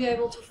 it won't be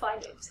able to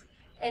find it.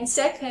 And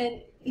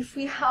second, if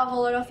we have a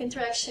lot of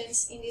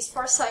interactions in this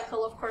first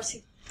cycle, of course,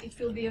 it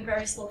will be a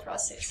very slow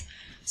process.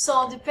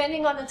 So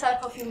depending on the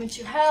type of image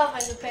you have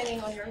and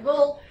depending on your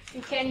goal,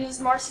 you can use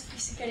more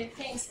sophisticated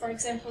things. For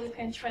example, you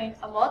can train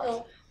a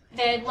model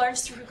that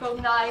learns to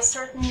recognize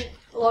certain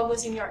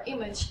logos in your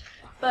image.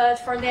 But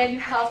for that, you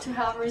have to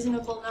have a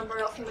reasonable number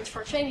of images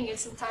for training, and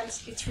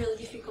sometimes it's really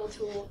difficult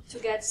to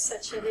get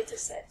such a data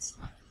set.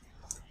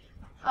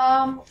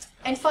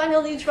 And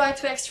finally, try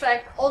to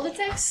extract all the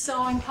text.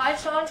 So in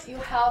Python, you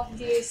have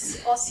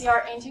this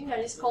OCR engine that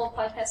is called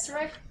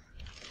PyTestRec.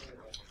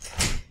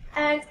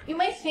 And you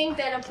may think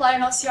that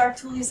applying an OCR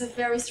tool is a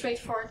very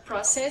straightforward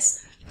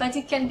process, but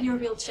it can be a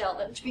real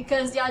challenge,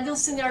 because the ideal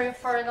scenario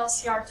for an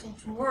OCR tool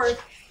to work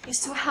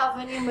is to have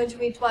an image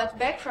with white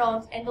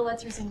background and the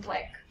letters in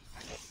black.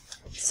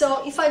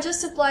 So if I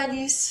just apply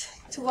this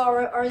to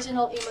our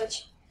original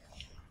image,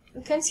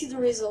 you can see the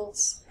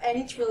results, and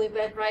it's really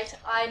bad, right?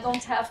 I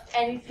don't have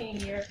anything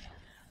here.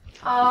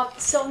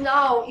 So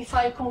now, if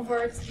I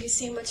convert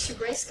this image to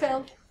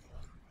grayscale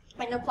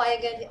and apply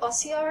again the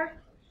OCR,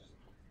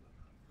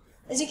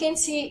 as you can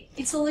see,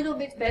 it's a little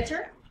bit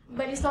better,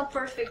 but it's not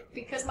perfect,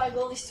 because my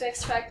goal is to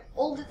extract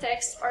all the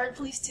text, or at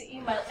least the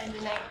email and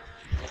the name.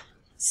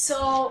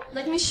 So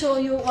let me show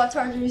you what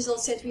are the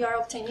results that we are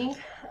obtaining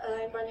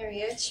in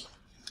Binary Edge.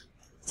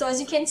 So as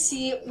you can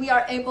see, we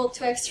are able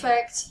to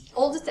extract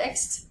all the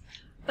text,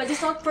 but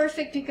it's not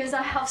perfect because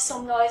I have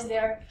some noise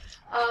there.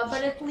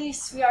 But at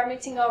least we are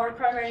meeting our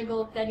primary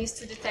goal, that is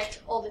to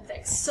detect all the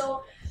text.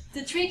 So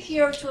the trick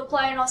here to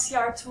apply an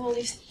OCR tool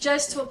is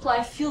just to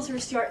apply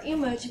filters to your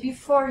image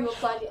before you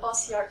apply the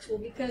OCR tool,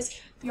 because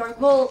your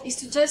goal is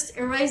to just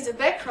erase the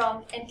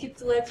background and keep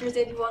the letters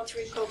that you want to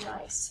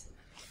recognize.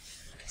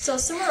 So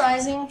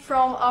summarizing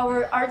from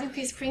our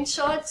RDP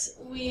screenshot,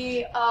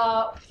 we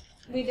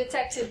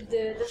detected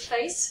the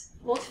face,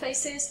 both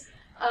faces.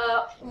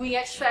 We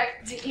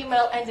extract the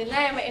email and the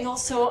name, and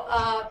also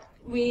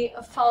we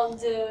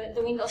found the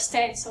Windows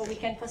 10, so we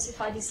can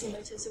classify this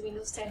image as a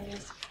Windows 10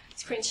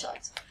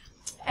 screenshot.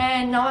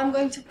 And now I'm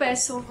going to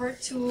pass over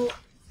to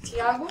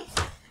Tiago.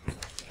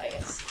 I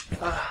guess.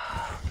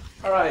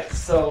 All right,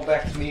 so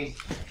back to me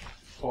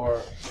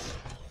for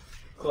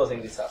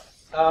closing this up.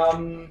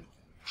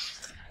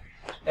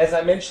 As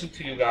I mentioned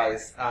to you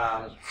guys,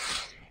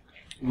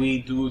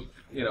 we've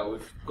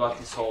got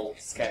this whole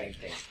scanning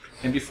thing.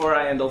 And before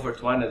I hand over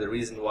to Anna, the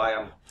reason why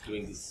I'm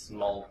doing this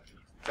small,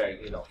 very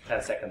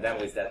 10-second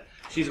demo is that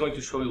she's going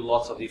to show you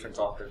lots of different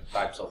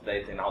types of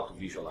data and how to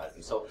visualize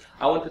them. So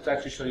I wanted to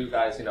actually show you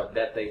guys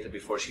that data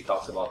before she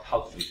talks about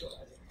how to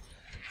visualize it.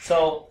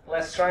 So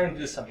let's try and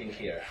do something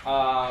here.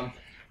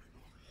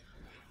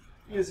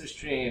 User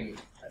stream.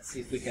 Let's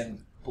see if we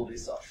can pull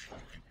this off.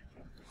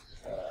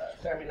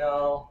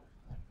 Terminal.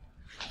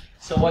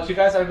 So what you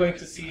guys are going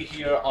to see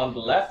here on the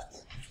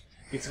left,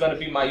 it's going to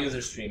be my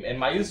user stream. And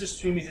my user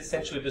stream is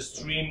essentially the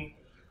stream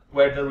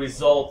where the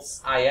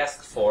results I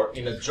asked for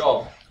in a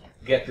job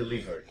get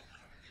delivered.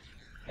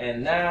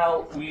 And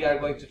now we are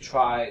going to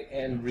try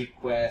and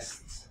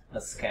request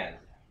a scan.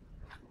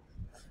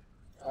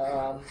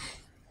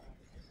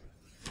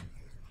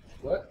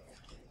 What?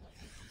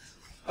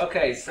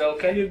 Okay, so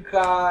can you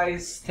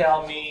guys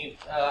tell me,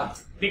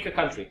 pick a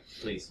country,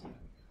 please.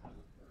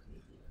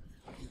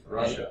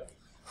 Russia.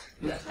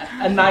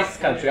 A nice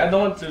country. I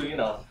don't want to,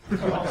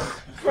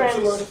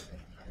 France.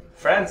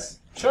 France?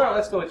 Sure,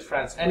 let's go with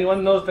France.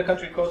 Anyone knows the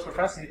country code for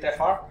France? Is it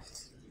FR?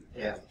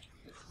 Yeah.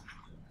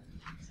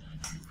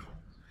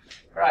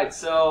 Right,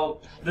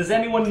 so does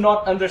anyone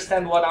not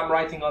understand what I'm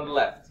writing on the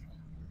left?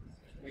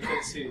 We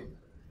can see.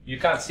 You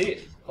can't see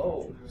it?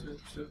 Oh.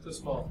 Too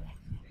small.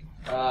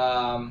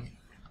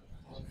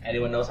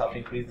 Anyone knows how to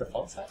increase the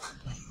font size?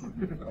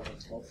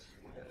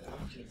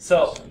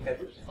 So,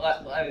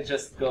 let me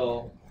just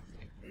go.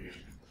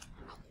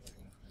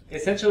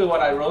 Essentially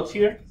what I wrote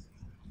here,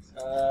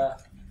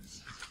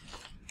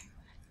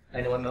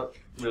 anyone know?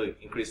 Really,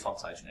 increase font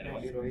size,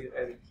 anyone?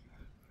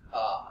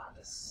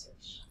 That's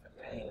such a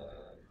pain.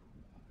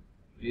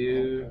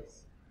 View.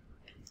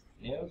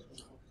 New?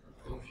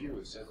 View,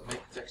 it says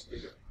make text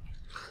bigger.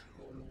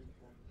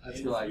 I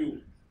feel like.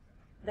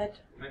 That.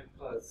 Make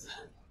plus.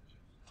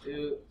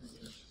 View.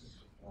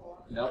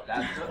 Nope,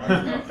 that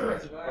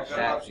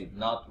did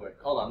not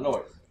work. Hold on, no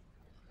worries.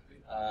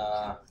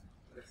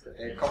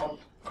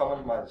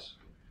 Common merge.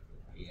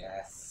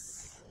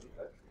 Yes.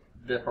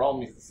 The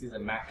problem is this is a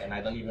Mac and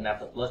I don't even have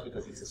the plus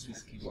because it's a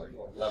Swiss keyboard.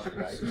 Lovely,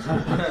 right?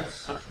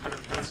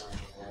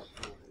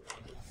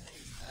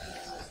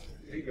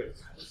 Bigger.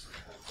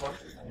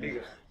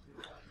 Bigger.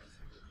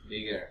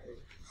 Bigger.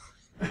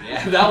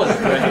 Yeah, that was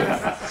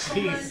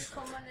great. Jeez.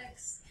 Command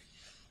X.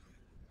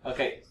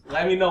 Okay,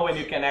 let me know when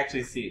you can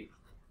actually see it.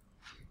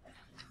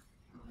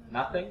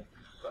 Nothing?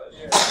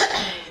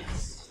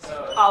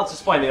 I'll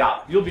just point it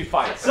out. You'll be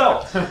fine.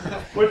 So,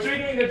 we're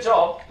triggering a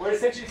job. We're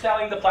essentially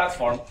telling the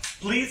platform,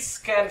 please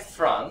scan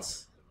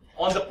front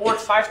on the port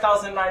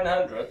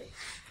 5900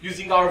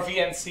 using our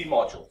VNC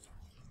module.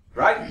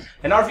 Right?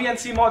 And our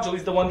VNC module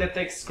is the one that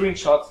takes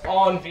screenshots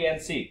on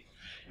VNC.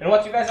 And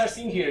what you guys are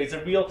seeing here is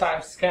a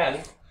real-time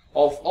scan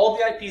of all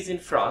the IPs in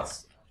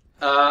France.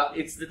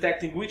 It's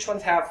detecting which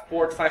ones have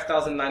port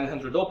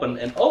 5900 open,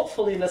 and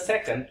hopefully in a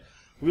second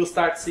we'll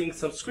start seeing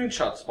some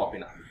screenshots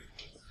popping up.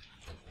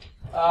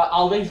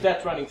 I'll leave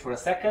that running for a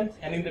second,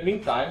 and in the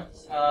meantime,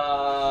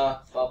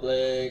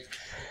 public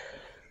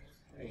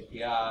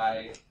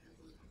API,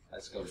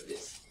 let's go with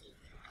this.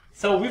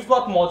 So we've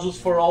got modules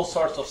for all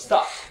sorts of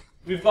stuff.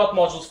 We've got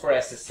modules for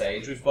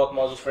SSH, we've got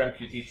modules for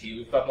MQTT,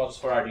 we've got modules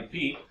for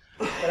RDP,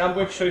 and I'm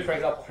going to show you, for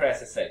example, for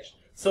SSH.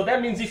 So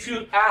that means if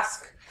you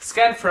ask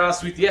scan for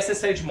us with the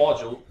SSH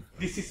module,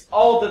 this is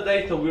all the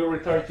data we'll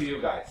return to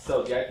you guys.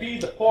 So the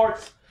IP, the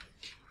ports,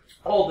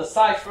 all the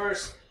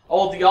ciphers,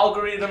 all the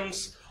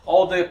algorithms,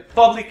 all the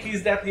public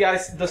keys that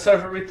the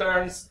server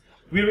returns.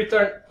 We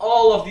return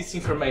all of this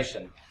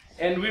information.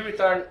 And we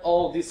return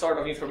all this sort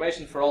of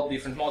information for all the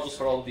different modules,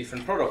 for all the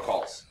different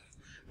protocols.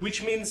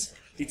 Which means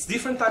it's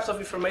different types of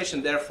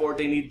information, therefore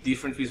they need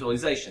different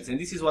visualizations. And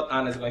this is what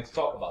Anna is going to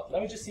talk about.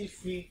 Let me just see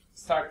if we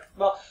start.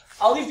 Well,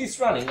 I'll leave this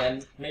running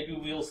and maybe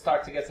we'll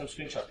start to get some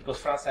screenshots because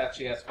France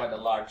actually has quite a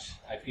large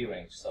IP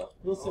range. So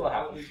we'll see what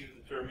happens. How do you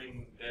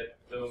determine that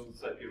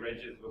those IP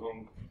ranges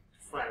belong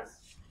to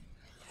France?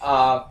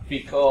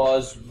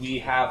 Because we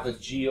have a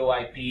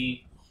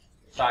GeoIP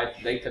type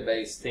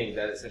database thing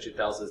that essentially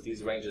tells us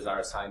these ranges are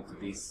assigned to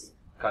these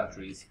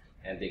countries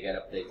and they get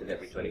updated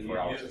every 24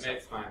 hours. Use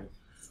Maxmind.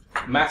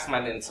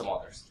 Maxmind and some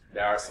others.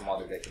 There are some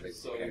other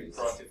databases. So you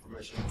cross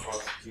information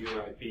across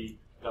GeoIP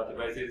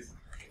databases,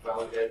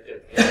 validate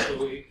that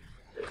actually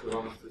it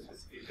belongs to a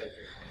specific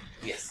country.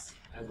 Yes.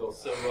 And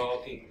also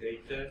routing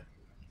data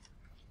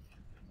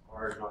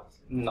or not?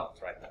 Not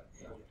right now.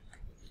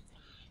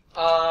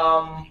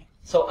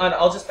 So Anna,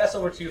 I'll just pass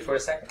over to you for a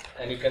second,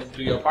 and you can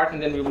do your part,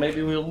 and then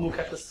maybe we'll look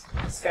at the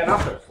scan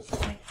after.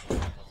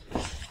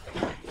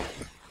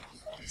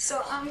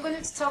 So I'm going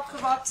to talk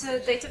about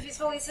data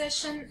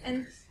visualization,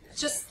 and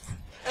just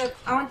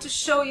I want to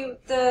show you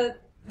the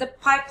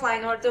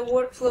pipeline or the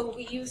workflow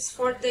we use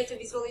for data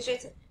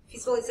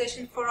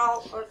visualization for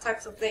all our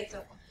types of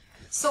data.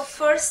 So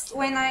first,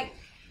 when I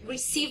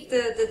receive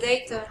the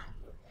data,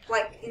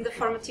 like in the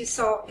format you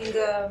saw in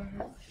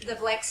the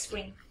black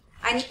screen,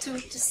 I need to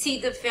see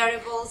the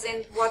variables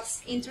and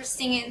what's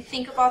interesting and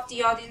think about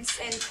the audience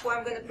and who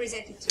I'm going to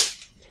present it to.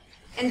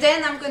 And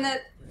then I'm going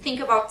to think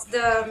about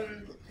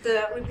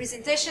the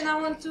representation I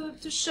want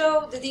to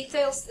show, the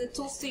details, the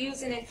tools to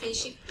use, and then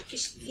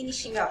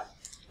finishing up.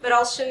 But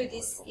I'll show you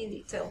this in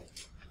detail.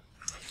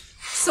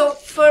 So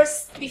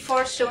first,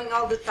 before showing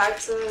all the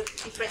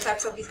different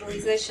types of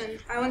visualization,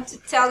 I want to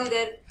tell you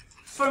that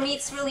for me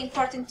it's really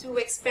important to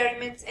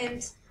experiment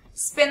and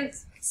spend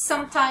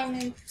some time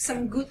and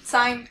some good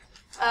time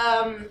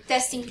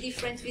testing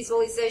different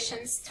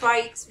visualizations, try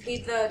it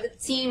with the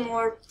team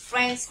or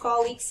friends,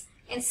 colleagues,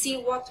 and see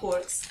what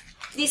works.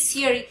 This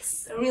year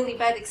it's a really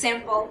bad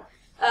example.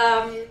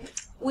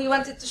 We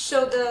wanted to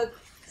show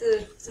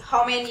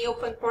how many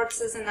open ports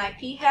does an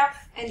IP have,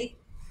 and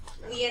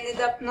we ended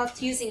up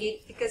not using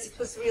it because it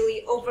was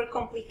really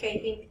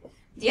overcomplicating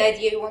the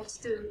idea we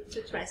wanted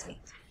to transmit.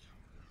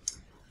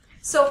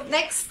 So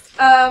next,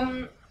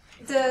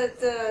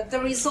 the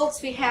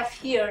results we have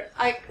here,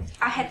 I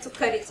had to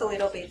cut it a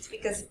little bit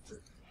because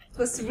it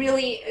was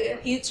really a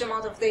huge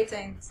amount of data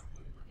and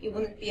you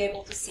wouldn't be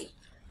able to see.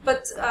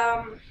 But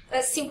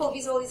a simple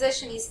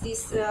visualization is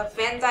this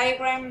Venn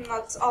diagram.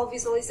 Not all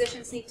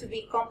visualizations need to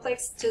be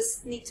complex,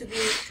 just need to be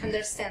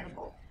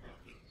understandable.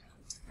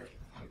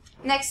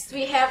 Next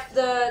we have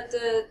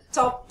the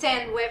top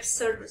 10 web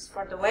servers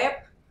for the web.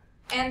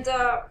 And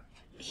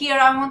here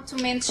I want to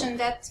mention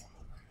that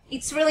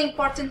it's really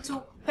important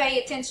to pay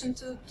attention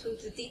to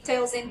the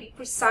details and be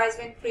precise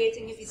when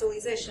creating a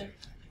visualization.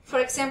 For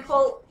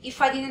example,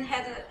 if I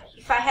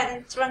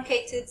hadn't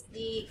truncated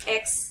the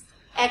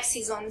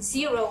x-axis on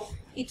 0,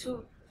 it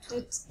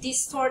would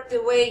distort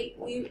the way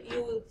you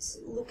would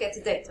look at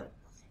the data.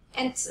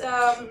 And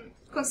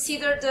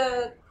consider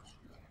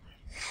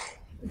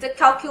the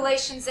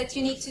calculations that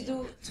you need to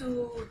do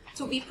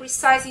to be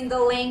precise in the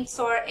lengths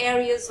or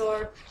areas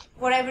or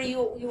whatever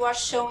you are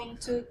showing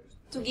to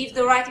give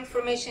the right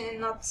information and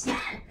not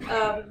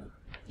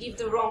give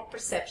the wrong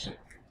perception.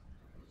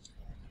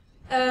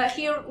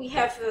 Here we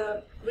have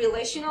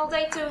relational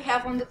data. We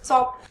have on the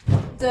top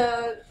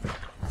the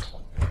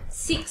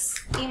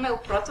 6 email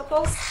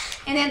protocols,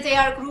 and then they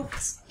are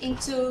grouped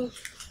into,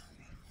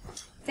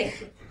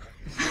 thank you.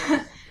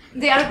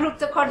 They are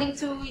grouped according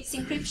to its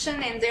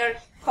encryption, and they are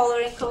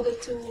color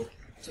encoded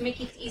to make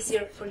it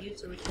easier for you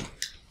to read.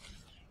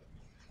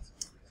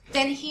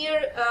 Then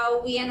here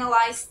we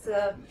analyzed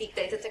big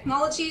data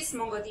technologies,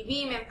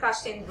 MongoDB,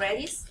 Memcached, and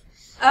Redis.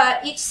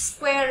 Each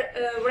square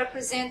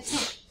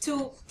represents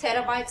 2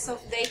 terabytes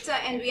of data,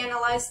 and we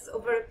analyzed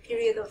over a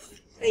period of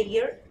a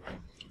year.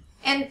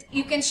 And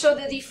you can show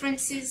the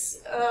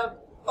differences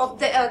of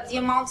the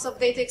amounts of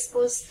data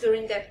exposed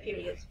during that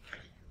period.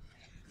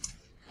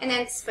 And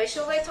then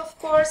spatial data, of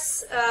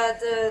course,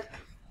 the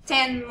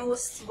 10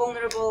 most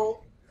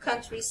vulnerable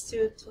countries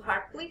to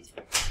Heartbleed.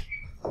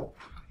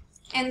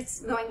 And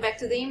going back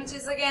to the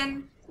images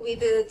again, with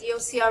the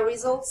OCR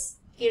results,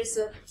 here's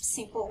a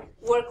simple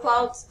word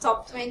cloud,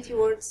 top 20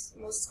 words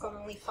most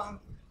commonly found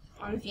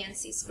on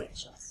VNC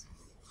screenshots.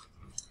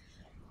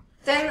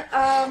 Then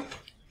I'm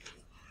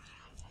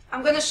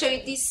going to show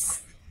you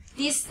this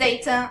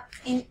data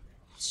in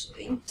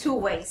two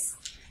ways.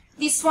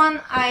 This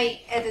one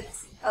I added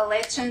a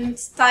legend,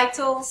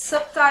 title,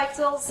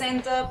 subtitles,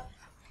 and a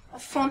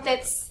font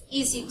that's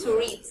easy to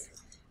read.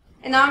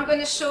 And now I'm going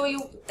to show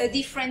you a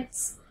different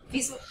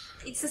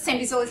it's the same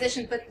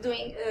visualization but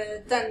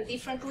done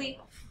differently.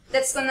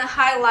 That's going to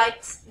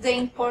highlight the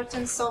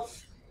importance of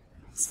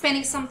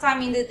spending some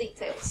time in the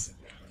details.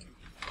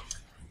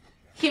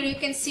 Here you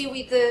can see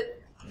with the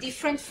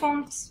different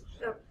fonts,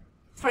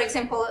 for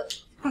example,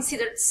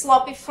 considered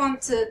sloppy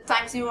font,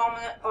 Times New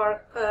Roman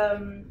or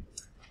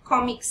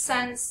Comic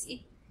Sans.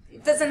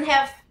 It doesn't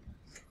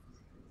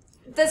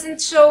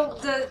show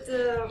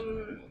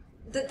the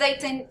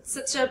data in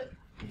such a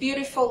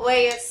beautiful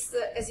way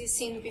as you've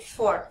seen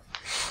before,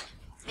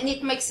 and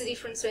it makes a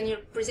difference when you're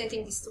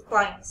presenting this to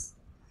clients.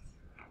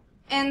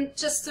 And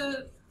just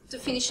to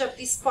finish up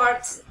this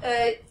part,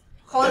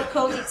 color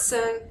code, it's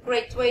a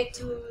great way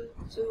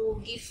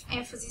to give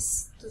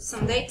emphasis to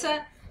some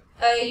data.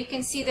 You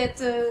can see that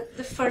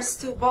the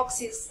first two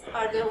boxes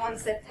are the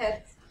ones that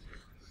had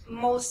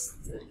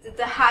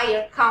the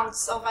higher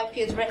counts of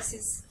IP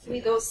addresses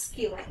with those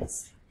key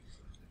lengths.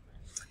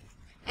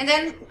 And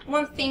then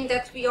one thing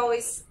that we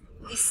always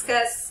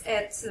discuss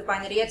at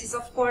Binary Edge is,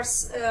 of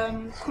course,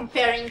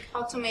 comparing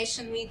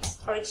automation with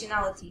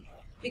originality,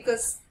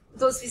 because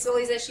those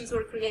visualizations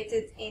were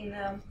created in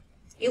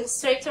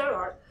Illustrator,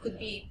 or could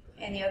be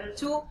any other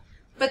tool,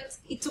 but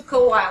it took a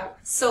while.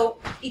 So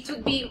it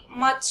would be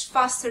much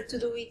faster to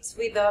do it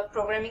with a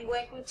programming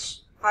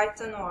language,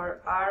 Python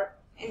or R,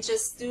 and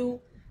just do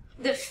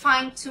the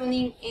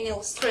fine-tuning in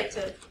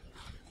Illustrator.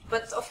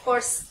 But of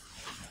course,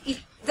 it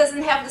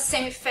doesn't have the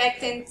same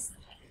effect and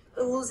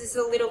loses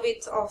a little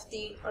bit of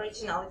the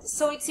originality.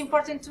 So it's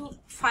important to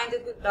find a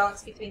good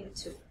balance between the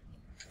two.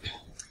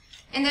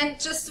 And then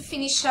just to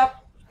finish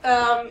up,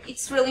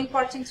 it's really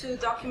important to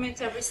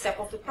document every step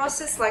of the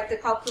process, like the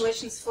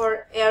calculations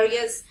for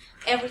areas,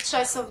 every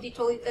choice of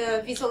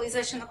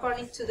visualization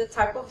according to the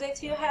type of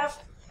data you have.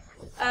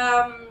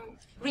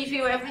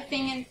 Review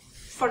everything, and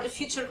for the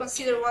future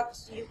consider what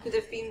you could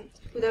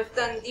have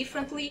done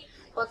differently,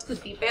 what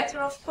could be better,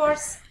 of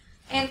course,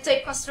 and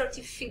take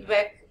constructive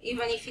feedback,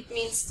 even if it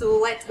means to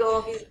let go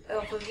of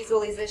a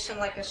visualization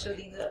like I showed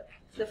in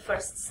the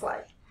first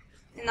slide.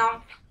 And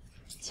now,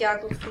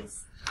 Tiago,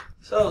 please.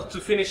 So, to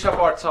finish up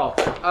our talk,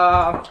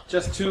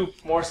 just two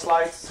more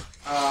slides.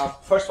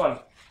 First one,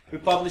 we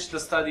published a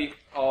study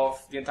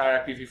of the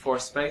entire IPv4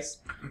 space,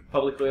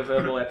 publicly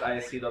available at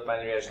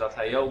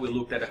isc.binaryedge.io. We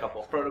looked at a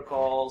couple of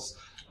protocols.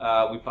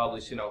 We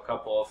published,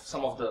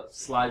 some of the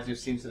slides you've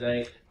seen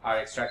today are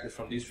extracted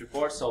from this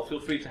report, so feel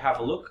free to have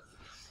a look.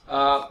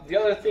 The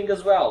other thing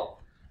as well,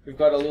 we've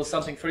got a little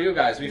something for you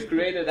guys. We've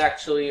created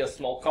actually a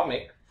small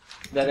comic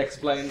that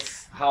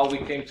explains how we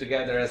came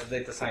together as a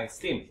data science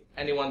team.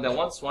 Anyone that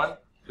wants one,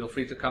 feel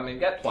free to come and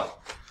get one.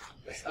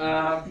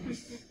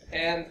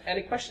 And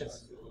any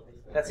questions?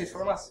 That's it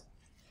from us.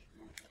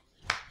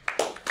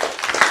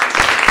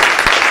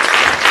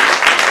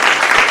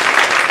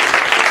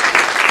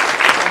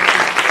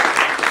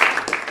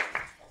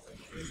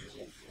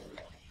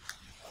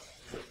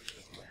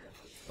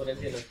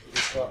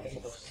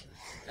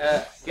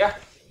 Yeah,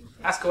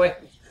 ask away.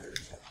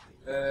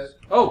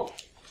 Oh,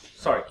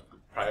 sorry.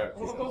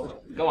 Priorities.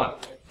 Go on.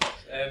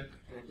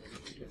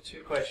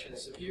 Two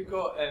questions. Have you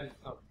got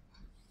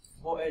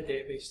what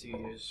database do you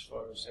use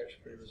for search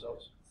for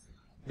results?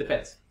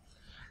 Depends.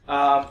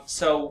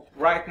 So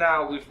right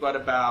now we've got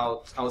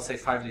about, I would say,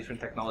 5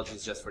 different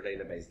technologies just for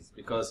databases,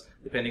 because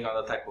depending on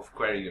the type of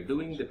query you're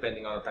doing,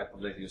 depending on the type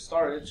of data you're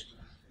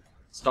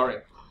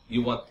storing,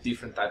 you want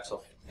different types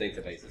of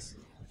databases.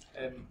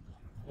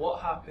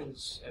 What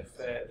happens if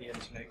the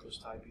internet goes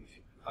to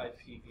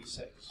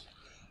IPv6?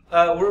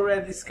 We're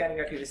already scanning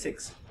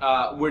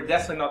IPv6. We're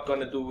definitely not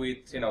going to do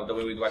it, the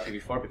way we do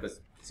IPv4, because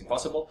it's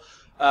impossible.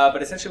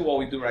 But essentially, what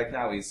we do right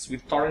now is we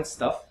torrent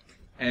stuff,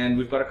 and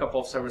we've got a couple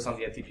of servers on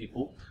the NTP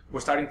pool.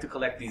 We're starting to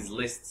collect these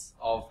lists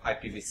of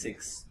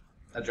IPv6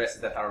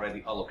 addresses that are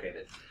already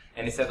allocated.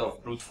 And instead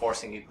of brute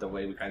forcing it the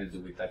way we kind of do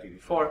with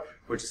IPv4,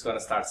 we're just going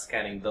to start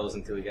scanning those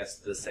until it gets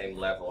to the same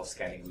level of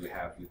scanning we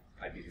have with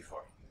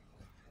IPv4.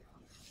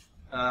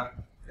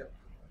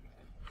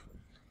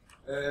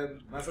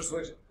 My first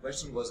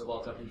question was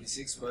about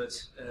IPv6, but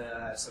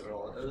I have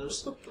several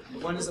others.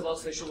 One is about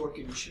facial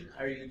recognition.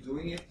 Are you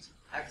doing it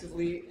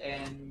actively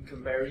and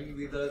comparing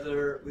with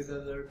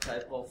other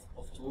type of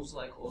tools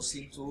like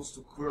OSINT tools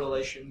to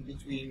correlation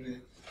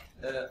between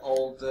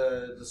all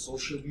the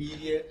social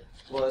media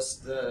plus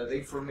the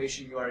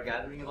information you are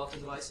gathering about the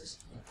devices?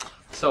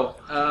 So,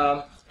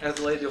 as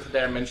the lady over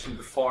there mentioned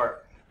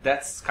before,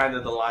 that's kind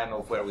of the line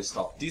of where we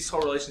stop. These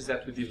correlations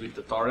that we did with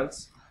the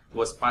torrents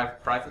was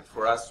private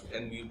for us,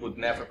 and we would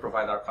never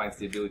provide our clients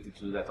the ability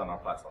to do that on our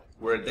platform.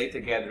 We're a data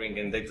gathering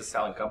and data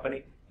selling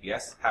company,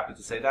 Yes, happy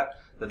to say that.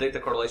 The data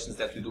correlations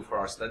that we do for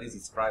our studies,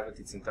 it's private,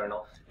 it's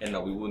internal, and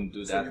no, we wouldn't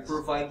do that. So you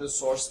provide the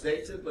source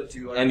data, but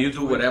you are... And you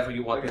do whatever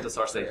you want with the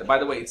source data. By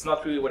the way, it's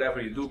not really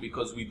whatever you do,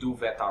 because we do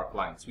vet our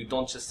clients. We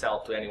don't just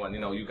sell to anyone. You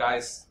know, you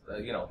guys,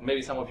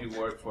 maybe some of you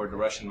work for the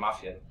Russian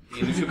mafia.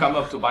 And if you come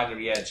up to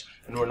Binary Edge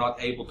and we're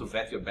not able to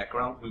vet your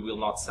background, we will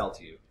not sell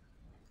to you.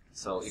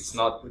 So it's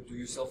not... But do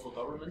you sell for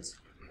governments?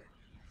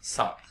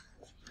 Some.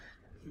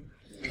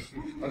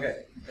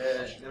 Okay,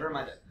 never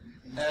mind that.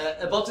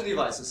 About the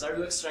devices, are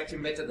you extracting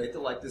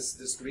metadata like the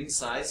screen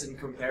size and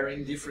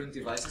comparing different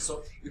devices?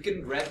 So you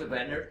can grab the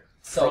banner.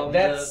 So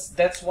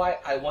that's why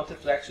I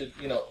wanted to actually,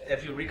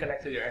 have you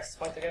reconnected your access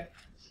point again?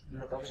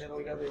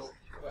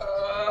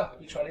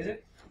 Which one is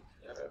it?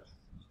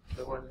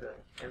 The one that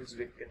ends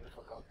with get the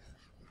fuck out.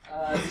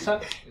 This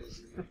one?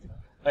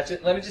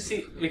 Let me just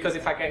see, because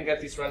if I can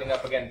get this running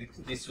up again,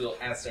 this will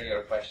answer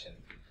your question.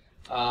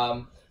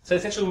 So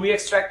essentially, we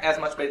extract as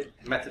much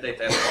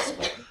metadata as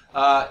possible.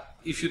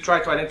 If you try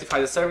to identify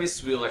the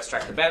service, we'll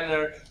extract the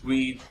banner.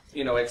 We,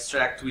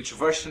 extract which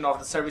version of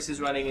the service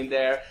is running in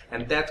there,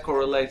 and that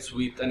correlates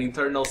with an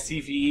internal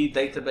CVE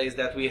database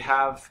that we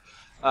have.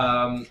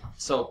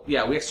 So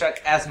yeah, we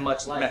extract as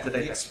much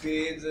metadata. The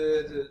speed,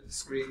 the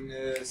screen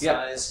size.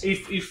 Yeah.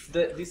 If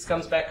this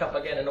comes back up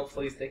again, and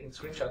hopefully it's taking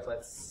screenshots.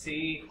 Let's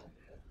see.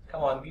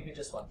 Come on, give me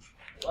just one.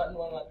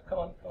 One. Come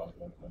on.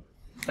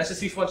 Let's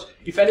just see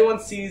if anyone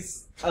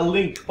sees a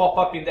link pop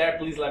up in there,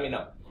 please let me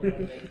know.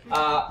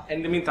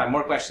 In the meantime,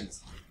 more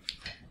questions.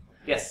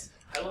 Yes?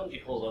 How long do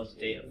you hold on to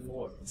data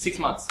for? 6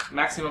 months,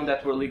 maximum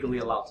that we're legally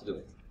allowed to do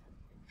it.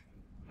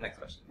 Next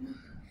question.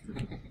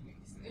 Do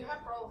you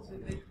have problems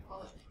with data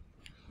quality?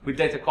 With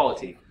data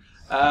quality?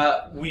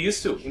 We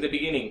used to in the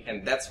beginning,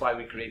 and that's why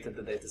we created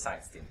the data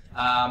science team.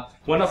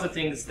 One of the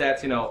things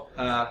that,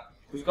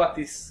 we've got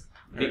this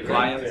big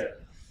client.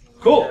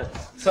 Cool.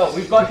 So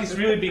we've got this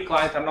really big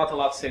client. I'm not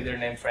allowed to say their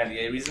name for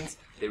NDA reasons.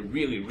 They're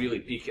really, really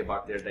picky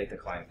about their data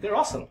client. They're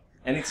awesome,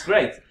 and it's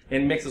great,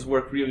 and it makes us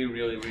work really,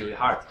 really, really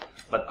hard.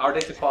 But our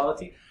data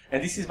quality,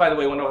 and this is, by the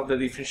way, one of the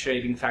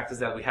differentiating factors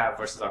that we have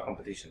versus our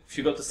competition. If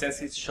you go to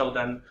Sensis,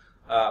 Shodan,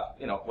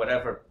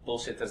 whatever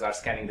bullshitters are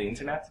scanning the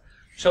internet,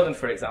 Shodan,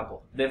 for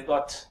example, they've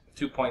got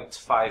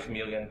 2.5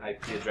 million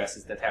IP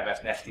addresses that have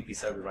an FTP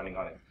server running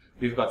on it.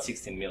 We've got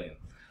 16 million.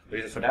 The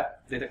reason for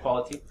that, data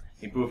quality,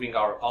 improving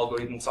our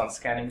algorithms on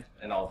scanning,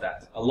 and all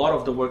that. A lot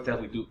of the work that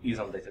we do is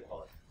on data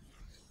quality.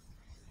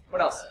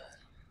 What else?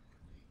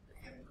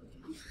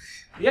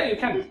 Yeah, you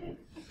can.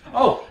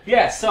 Oh,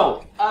 yeah,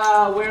 so,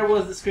 where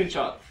was the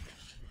screenshot?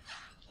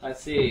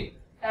 Let's see.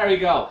 There we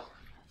go.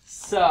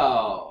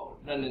 So,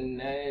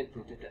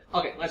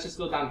 okay, let's just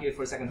go down here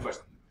for a second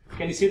first.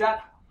 Can you see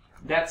that?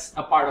 That's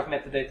a part of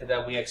metadata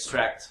that we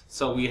extract.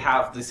 So we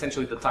have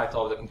essentially the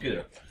title of the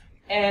computer.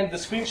 And the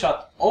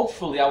screenshot,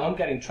 hopefully I won't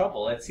get in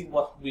trouble. Let's see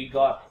what we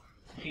got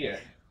here.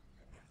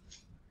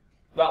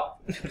 Well,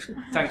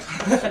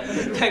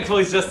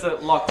 thankfully it's just a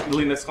locked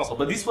Linux console.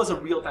 But this was a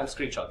real-time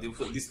screenshot.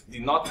 This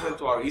did not go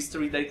into our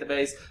history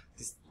database.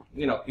 This,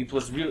 it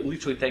was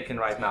literally taken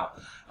right now.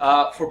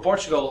 For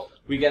Portugal,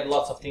 we get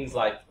lots of things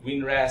like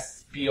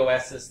WinREST,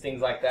 POSs,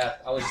 things like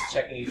that. I was just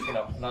checking if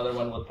another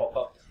one would pop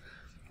up.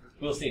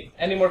 We'll see.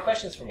 Any more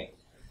questions for me?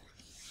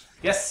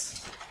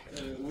 Yes?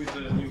 With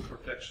the new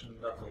protection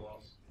data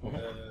laws,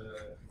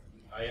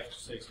 I have to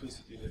say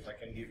explicitly that I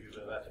can give you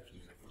the data to you.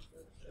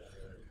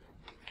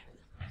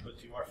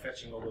 But you are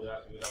fetching all the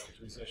data without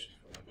authorization.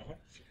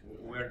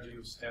 Where do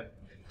you stand?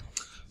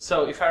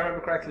 So, if I remember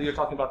correctly, you're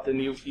talking about the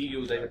new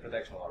EU data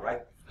protection law,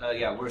 right?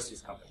 Yeah, we're a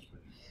Swiss company.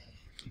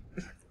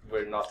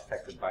 We're not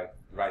affected by,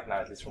 right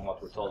now, at least from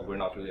what we're told, we're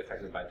not really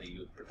affected by the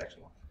EU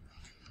protection law.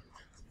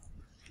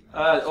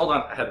 Hold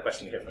on, I had a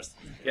question here first.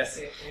 Yes?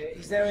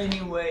 Is there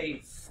any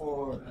way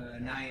for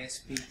an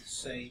ISP to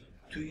say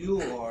to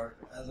you or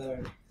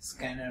other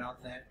scanner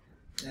out there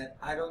that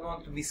I don't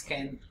want to be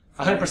scanned?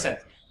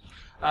 100%.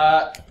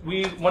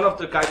 One of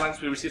the guidelines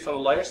we receive from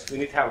the lawyers, we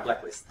need to have a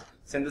blacklist.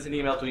 Send us an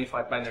email to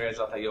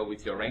info@binaryedge.io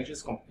with your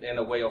ranges and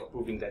a way of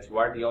proving that you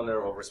are the owner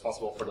or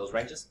responsible for those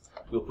ranges.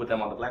 We'll put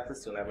them on the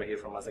blacklist. You'll never hear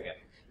from us again.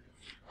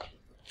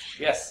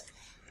 Yes?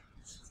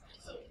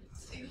 So,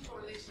 in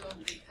correlation on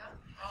data,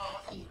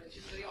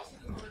 images, but you also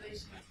do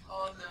correlation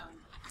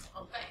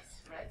on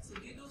text, right? So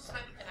you do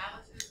semantic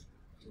analysis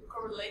to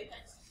correlate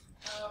text.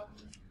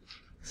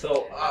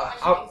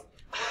 What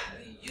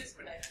do you use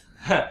for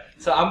that?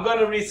 So I'm going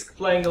to risk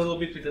playing a little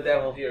bit with the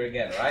devil here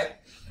again, right?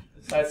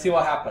 So let's see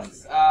what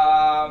happens.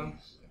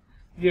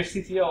 Dear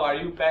CTO, are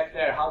you back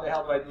there? How the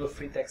hell do I do a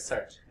free text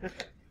search?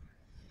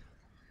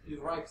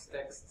 You write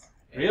text.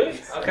 Really?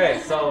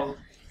 Okay, so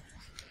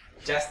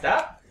just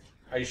that?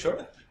 Are you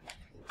sure?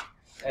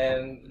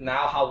 And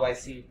now how do I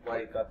see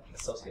what it got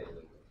associated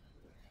with?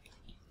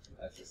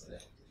 That's just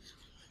it.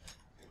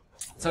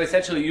 So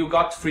essentially, you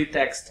got free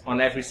text on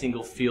every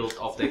single field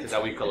of data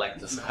that we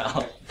collect as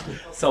well.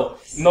 So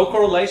no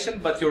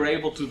correlation, but you're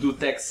able to do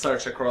text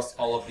search across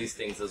all of these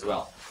things as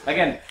well.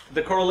 Again,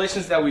 the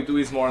correlations that we do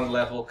is more on the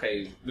level,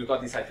 okay, we've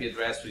got this IP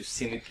address, we've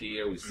seen it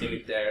here, we've seen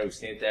it there, we've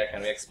seen it there.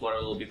 Can we explore a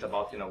little bit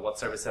about, what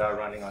services are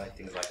running on it,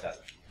 things like that.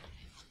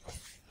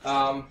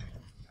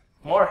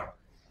 More?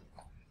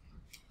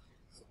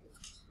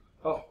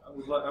 Oh, I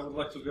would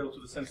like to go to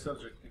the same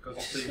subject because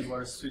you say you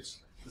are a Swiss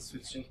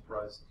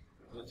enterprise.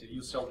 But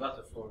you sell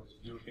data for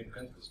European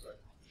countries, right?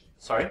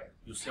 Sorry?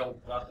 You sell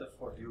data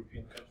for the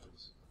European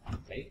countries.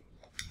 Okay.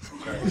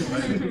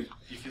 Okay.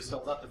 If you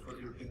sell data for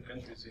the European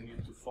countries, you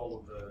need to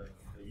follow the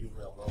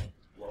URL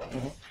law.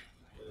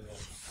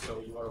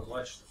 So you are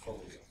obliged to follow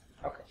it.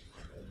 Okay.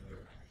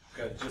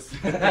 Okay, just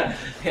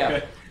yeah.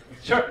 Okay.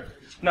 Sure.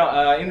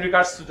 No, in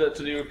regards to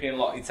the European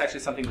law, it's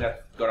actually something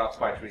that got out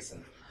quite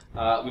recent.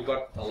 We've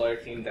got a lawyer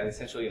team that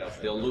essentially,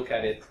 they'll look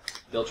at it,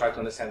 they'll try to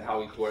understand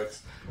how it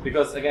works.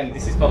 Because again,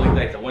 this is public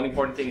data. One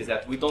important thing is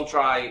that we don't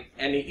try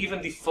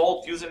even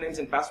default usernames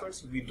and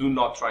passwords, we do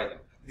not try them.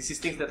 This is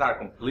things that are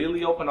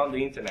completely open on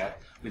the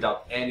internet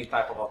without any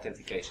type of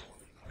authentication.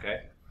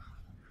 Okay?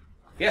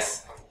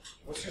 Yes?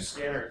 What's your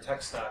scanner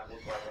tech stack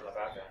look like on the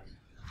back end?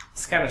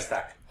 Scanner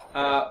stack.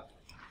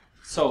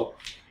 So,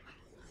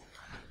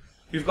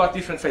 we've got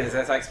different phases.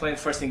 As I explained,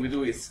 first thing we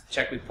do is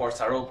check if ports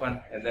are open,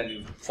 and then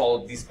you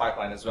follow this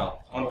pipeline as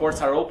well. On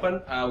ports are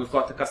open, we've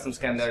got the custom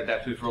scanner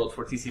that we've wrote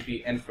for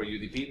TCP and for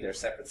UDP. They're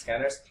separate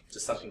scanners,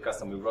 just something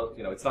custom we wrote.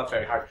 It's not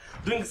very hard.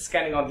 Doing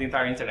scanning on the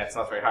entire internet is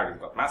not very hard.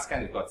 We've got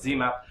MassScan, we've got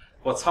ZMap.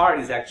 What's hard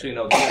is actually,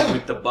 dealing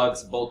with the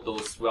bugs both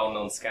those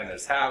well-known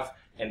scanners have,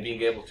 and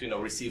being able to,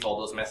 receive all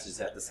those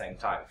messages at the same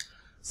time.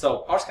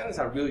 So our scanners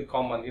are really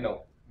common,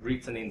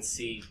 written in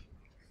C,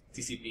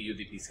 TCP,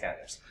 UDP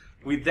scanners.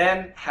 We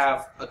then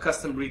have a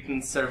custom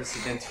written service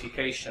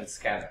identification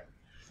scanner.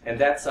 And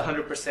that's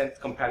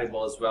 100%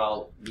 compatible as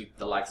well with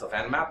the likes of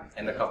Nmap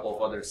and a couple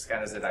of other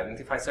scanners that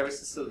identify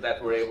services, so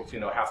that we're able to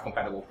have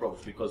compatible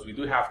probes, because we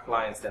do have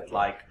clients that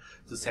like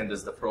to send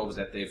us the probes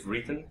that they've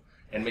written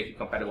and make it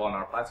compatible on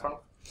our platform.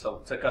 So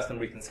it's a custom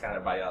written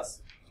scanner by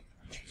us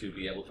to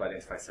be able to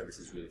identify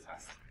services really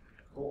fast.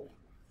 Cool.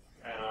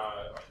 And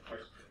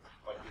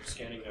like your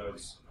scanning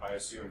nodes, I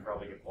assume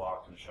probably get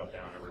blocked and shut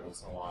down every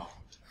once in a while.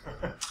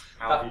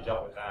 How have you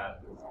dealt with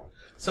that?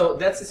 So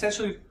that's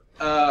essentially,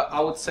 I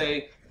would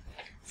say,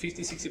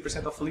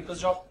 50–60% of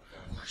Felipe's job.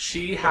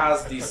 She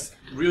has this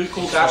really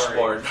cool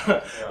dashboard.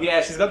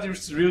 Yeah, she's got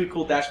this really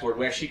cool dashboard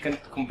where she can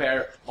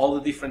compare all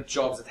the different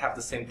jobs that have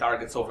the same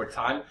targets over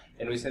time,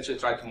 and we essentially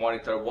try to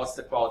monitor what's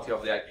the quality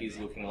of the IPs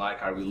looking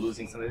like. Are we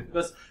losing something?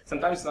 Because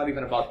sometimes it's not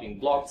even about being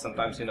blocked.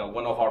 Sometimes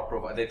one of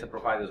our data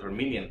providers, or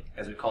minion,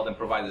 as we call them,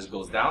 providers,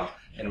 goes down,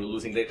 and we're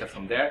losing data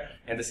from there.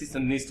 And the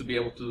system needs to be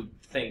able to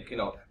think,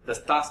 the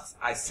tasks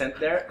I sent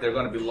there, they're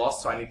going to be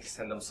lost, so I need to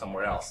send them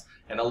somewhere else.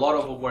 And a lot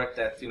of the work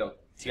that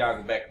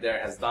Tiago back there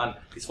has done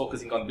is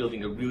focusing on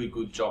building a really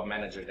good job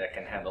manager that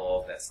can handle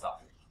all of that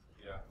stuff.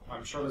 Yeah,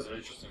 I'm sure there's an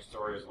interesting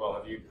story as well.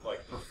 Have you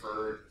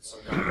preferred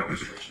some kind of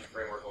orchestration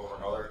framework over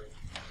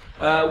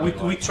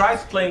another? We tried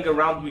playing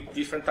around with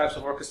different types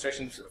of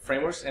orchestration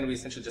frameworks, and we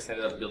essentially just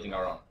ended up building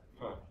our own.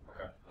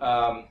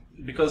 Okay.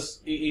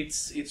 Because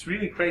it's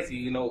really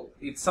crazy,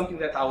 it's something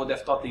that I would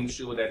have thought the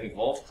industry would have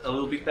evolved a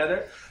little bit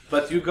better.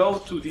 But you go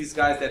to these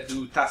guys that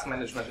do task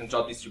management and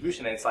job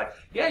distribution, and it's like,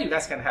 yeah, you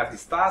guys can have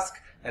this task,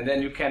 and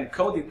then you can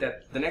code it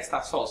that the next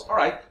task follows. All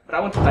right, but I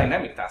want a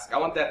dynamic task. I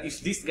want that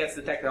if this gets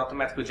detected, it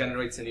automatically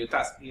generates a new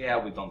task.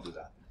 Yeah, we don't do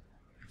that.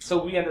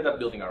 So we ended up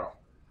building our own.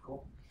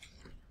 Cool.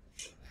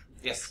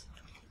 Yes?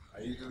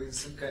 Are you doing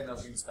some kind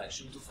of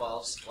inspection to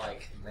files,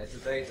 like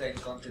metadata and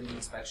content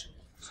inspection?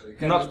 So you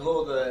can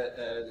upload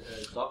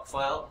a doc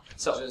file,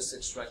 just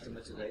extract the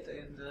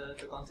metadata and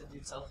the content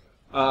itself?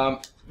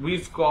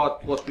 We've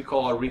got what we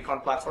call a recon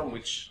platform,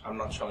 which I'm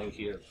not showing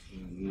here.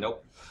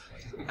 Nope.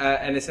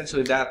 And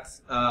essentially that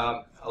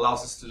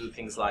allows us to do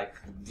things like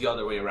the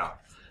other way around.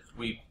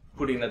 We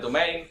put in a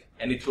domain,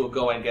 and it will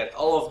go and get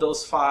all of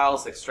those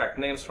files, extract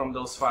names from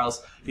those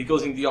files. It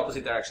goes in the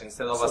opposite direction.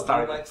 Instead of us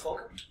starting... like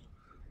Falcon?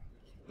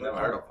 Never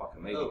heard of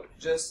Falcon, maybe. No,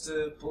 just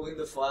pulling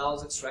the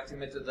files, extracting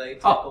metadata,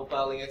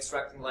 compiling,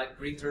 extracting like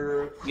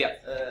printer. Yeah.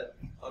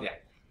 Okay. Yeah.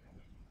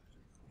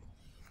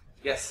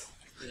 Yes.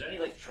 Is there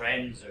any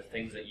trends or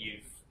things that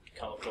you've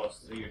come across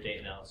through your data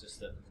analysis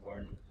that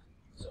weren't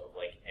sort of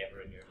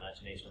ever in your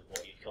imagination of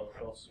what you'd come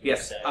across?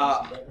 Yes,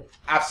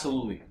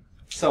 absolutely.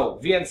 So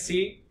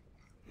VNC,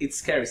 it's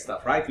scary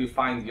stuff, right? You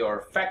find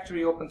your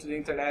factory open to the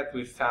internet.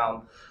 We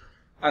found,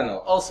 I don't know,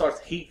 all sorts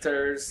of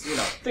heaters,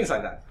 things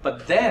like that.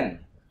 But then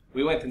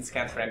we went and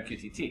scanned for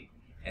MQTT,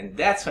 and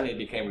that's when it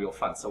became real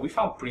fun. So we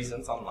found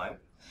prisons online,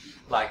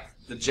 like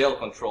the jail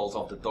controls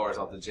of the doors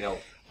of the jail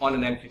on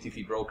an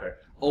MQTT broker,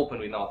 open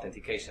with no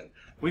authentication.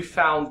 We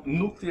found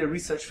nuclear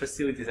research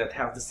facilities that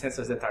have the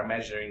sensors that are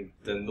measuring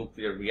the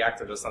nuclear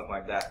reactors or something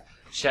like that,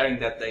 sharing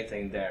that data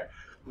in there.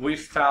 We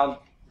found,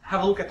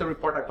 have a look at the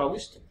report I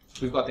published.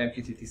 We've got the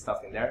MQTT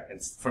stuff in there,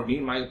 and for me,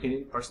 in my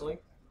opinion, personally,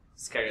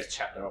 scariest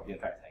chapter of the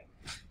entire thing.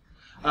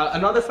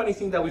 Another funny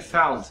thing that we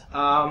found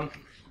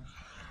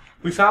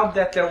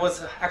that there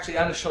was, actually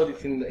Anna showed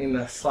it in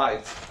the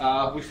slides,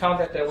 we found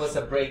that there was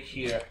a break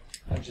here.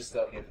 I'll just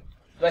go here.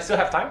 Do I still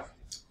have time?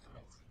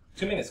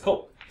 2 minutes,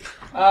 cool.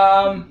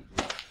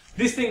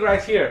 This thing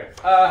right here,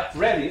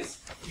 Redis,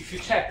 if you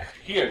check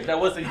here, there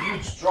was a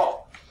huge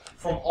drop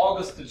from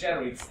August to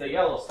January. It's the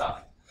yellow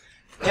stuff.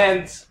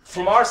 And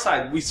from our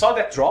side, we saw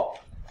that drop,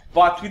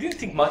 but we didn't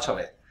think much of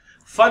it.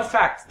 Fun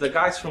fact, the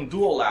guys from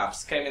Duo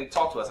Labs came and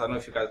talked to us. I don't know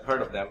if you guys have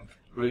heard of them.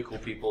 Really cool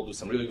people, do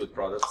some really good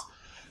products.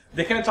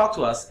 They came and talked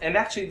to us, and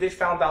actually they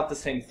found out the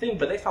same thing,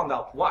 but they found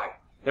out why.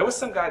 There was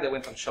some guy that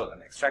went on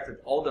Shodan, extracted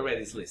all the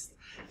Redis list,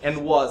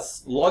 and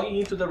was logging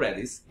into the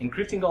Redis,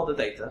 encrypting all the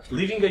data,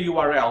 leaving a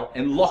URL,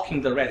 and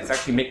locking the Redis,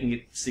 actually making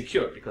it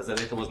secure, because the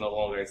data was no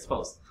longer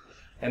exposed.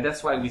 And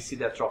that's why we see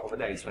that drop over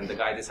there, is when the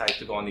guy decided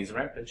to go on his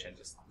rampage and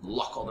just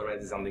lock all the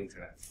Redis on the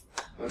internet.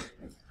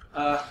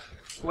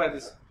 Who had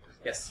this?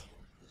 Yes?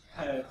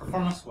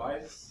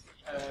 Performance-wise,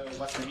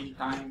 what's the mean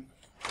time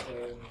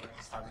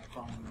starting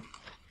from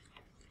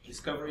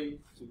discovery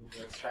to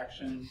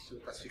extraction to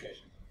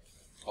classification?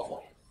 Of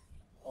what?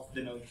 Of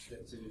the nodes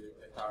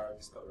that are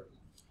discovered.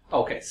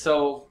 Okay,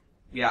 so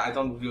yeah, I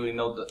don't really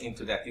know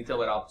into that detail,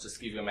 but I'll just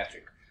give you a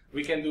metric.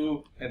 We can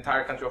do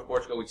entire country of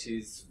Portugal, which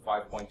is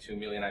 5.2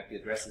 million IP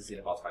addresses, in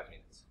about 5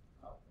 minutes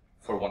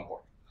for one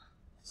port.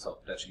 So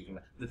that should give you.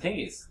 The thing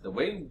is, the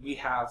way we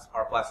have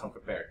our platform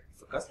prepared,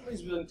 if a customer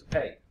is willing to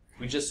pay,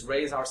 we just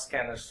raise our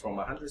scanners from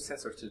 100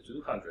 sensors to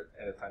 200,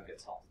 and the time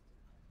gets solved.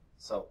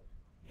 So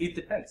it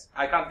depends.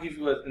 I can't give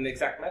you an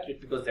exact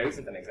metric because there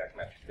isn't an exact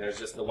metric. There's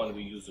just the one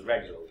we use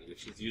regularly,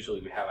 which is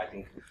usually we have, I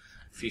think,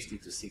 50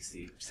 to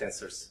 60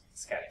 sensors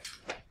scanning.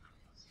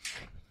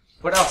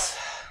 What else?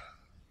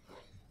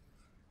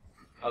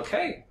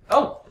 Okay.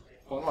 Oh,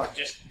 one more.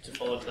 Just to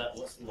follow to that,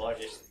 what's the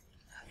largest?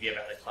 Have you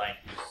ever had a client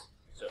who's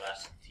sort of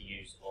asked to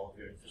use all of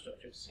your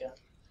infrastructure to scan?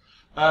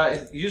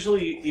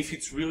 Usually, if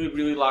it's really,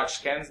 really large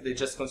scans, they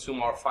just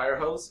consume our fire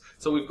hose.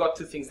 So we've got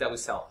two things that we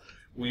sell.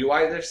 We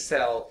either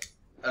sell,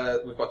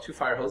 we've got two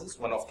fire hoses,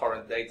 one of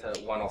torrent data,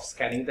 one of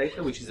scanning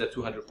data, which is the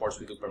 200 ports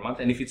we do per month.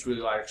 And if it's really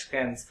large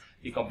scans,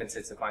 it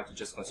compensates the client to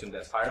just consume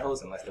that fire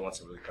hose, unless they want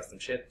some really custom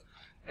shit.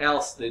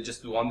 Else, they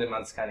just do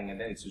on-demand scanning, and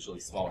then it's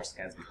usually smaller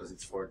scans because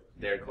it's for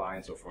their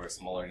clients or for a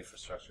smaller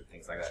infrastructure,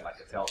 things like that, like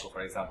a telco,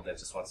 for example, that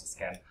just wants to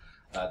scan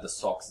the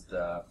SOCs,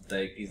 the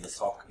APs, the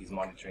SOC is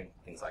monitoring,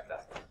 things like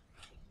that.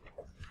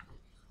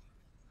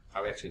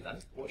 Are we actually done?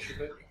 What's your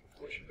book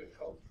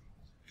called?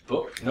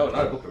 Book? No,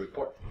 not a book, a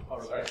report.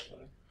 Oh, sorry.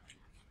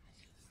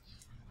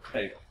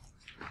 There you go.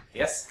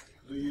 Yes?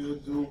 Do you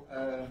do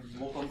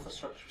local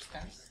infrastructure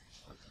scans?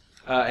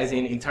 As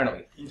in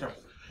internally? Internally.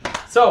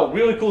 So,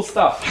 really cool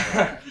stuff.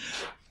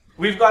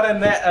 We've got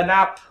an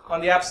app on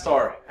the App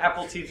Store,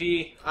 Apple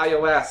TV,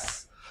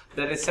 iOS,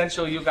 that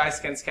essentially you guys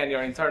can scan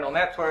your internal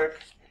network,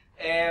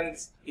 and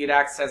it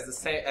acts as the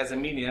same as a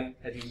minion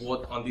that you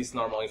would on this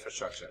normal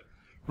infrastructure.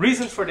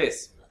 Reason for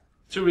this?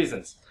 2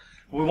 reasons.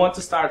 We want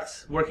to start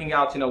working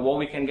out, what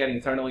we can get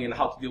internally and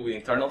how to deal with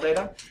internal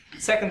data.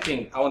 Second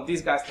thing, I want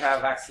these guys to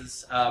have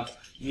access.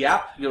 The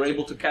app, you're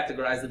able to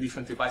categorize the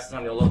different devices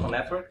on your local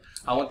network.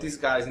 I want these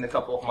guys in a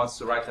couple of months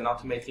to write an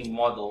automating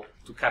model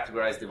to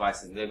categorize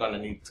devices. They're going to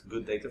need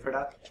good data for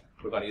that.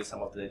 We're going to use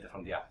some of the data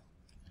from the app.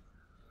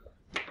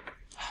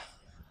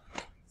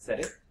 Is that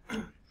it?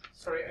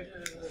 Sorry, I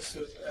didn't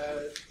understand.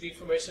 The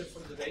information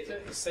from the data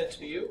is sent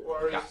to you,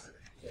 or yeah.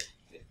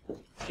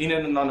 In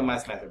an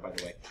anonymized manner, by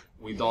the way.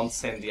 We don't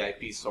send the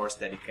IP source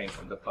that it came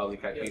from, the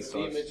public IP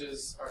source. The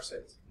images are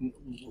sent.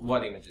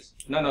 What images?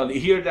 No,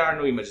 here there are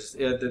no images.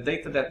 The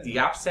data that the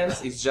app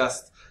sends is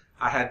just,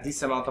 I had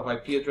this amount of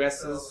IP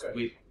addresses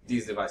with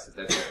these devices.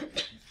 That's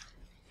it.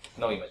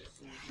 No images.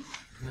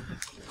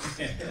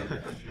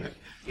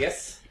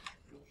 Yes?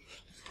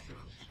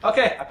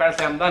 Okay,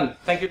 apparently I'm done.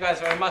 Thank you guys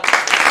very much.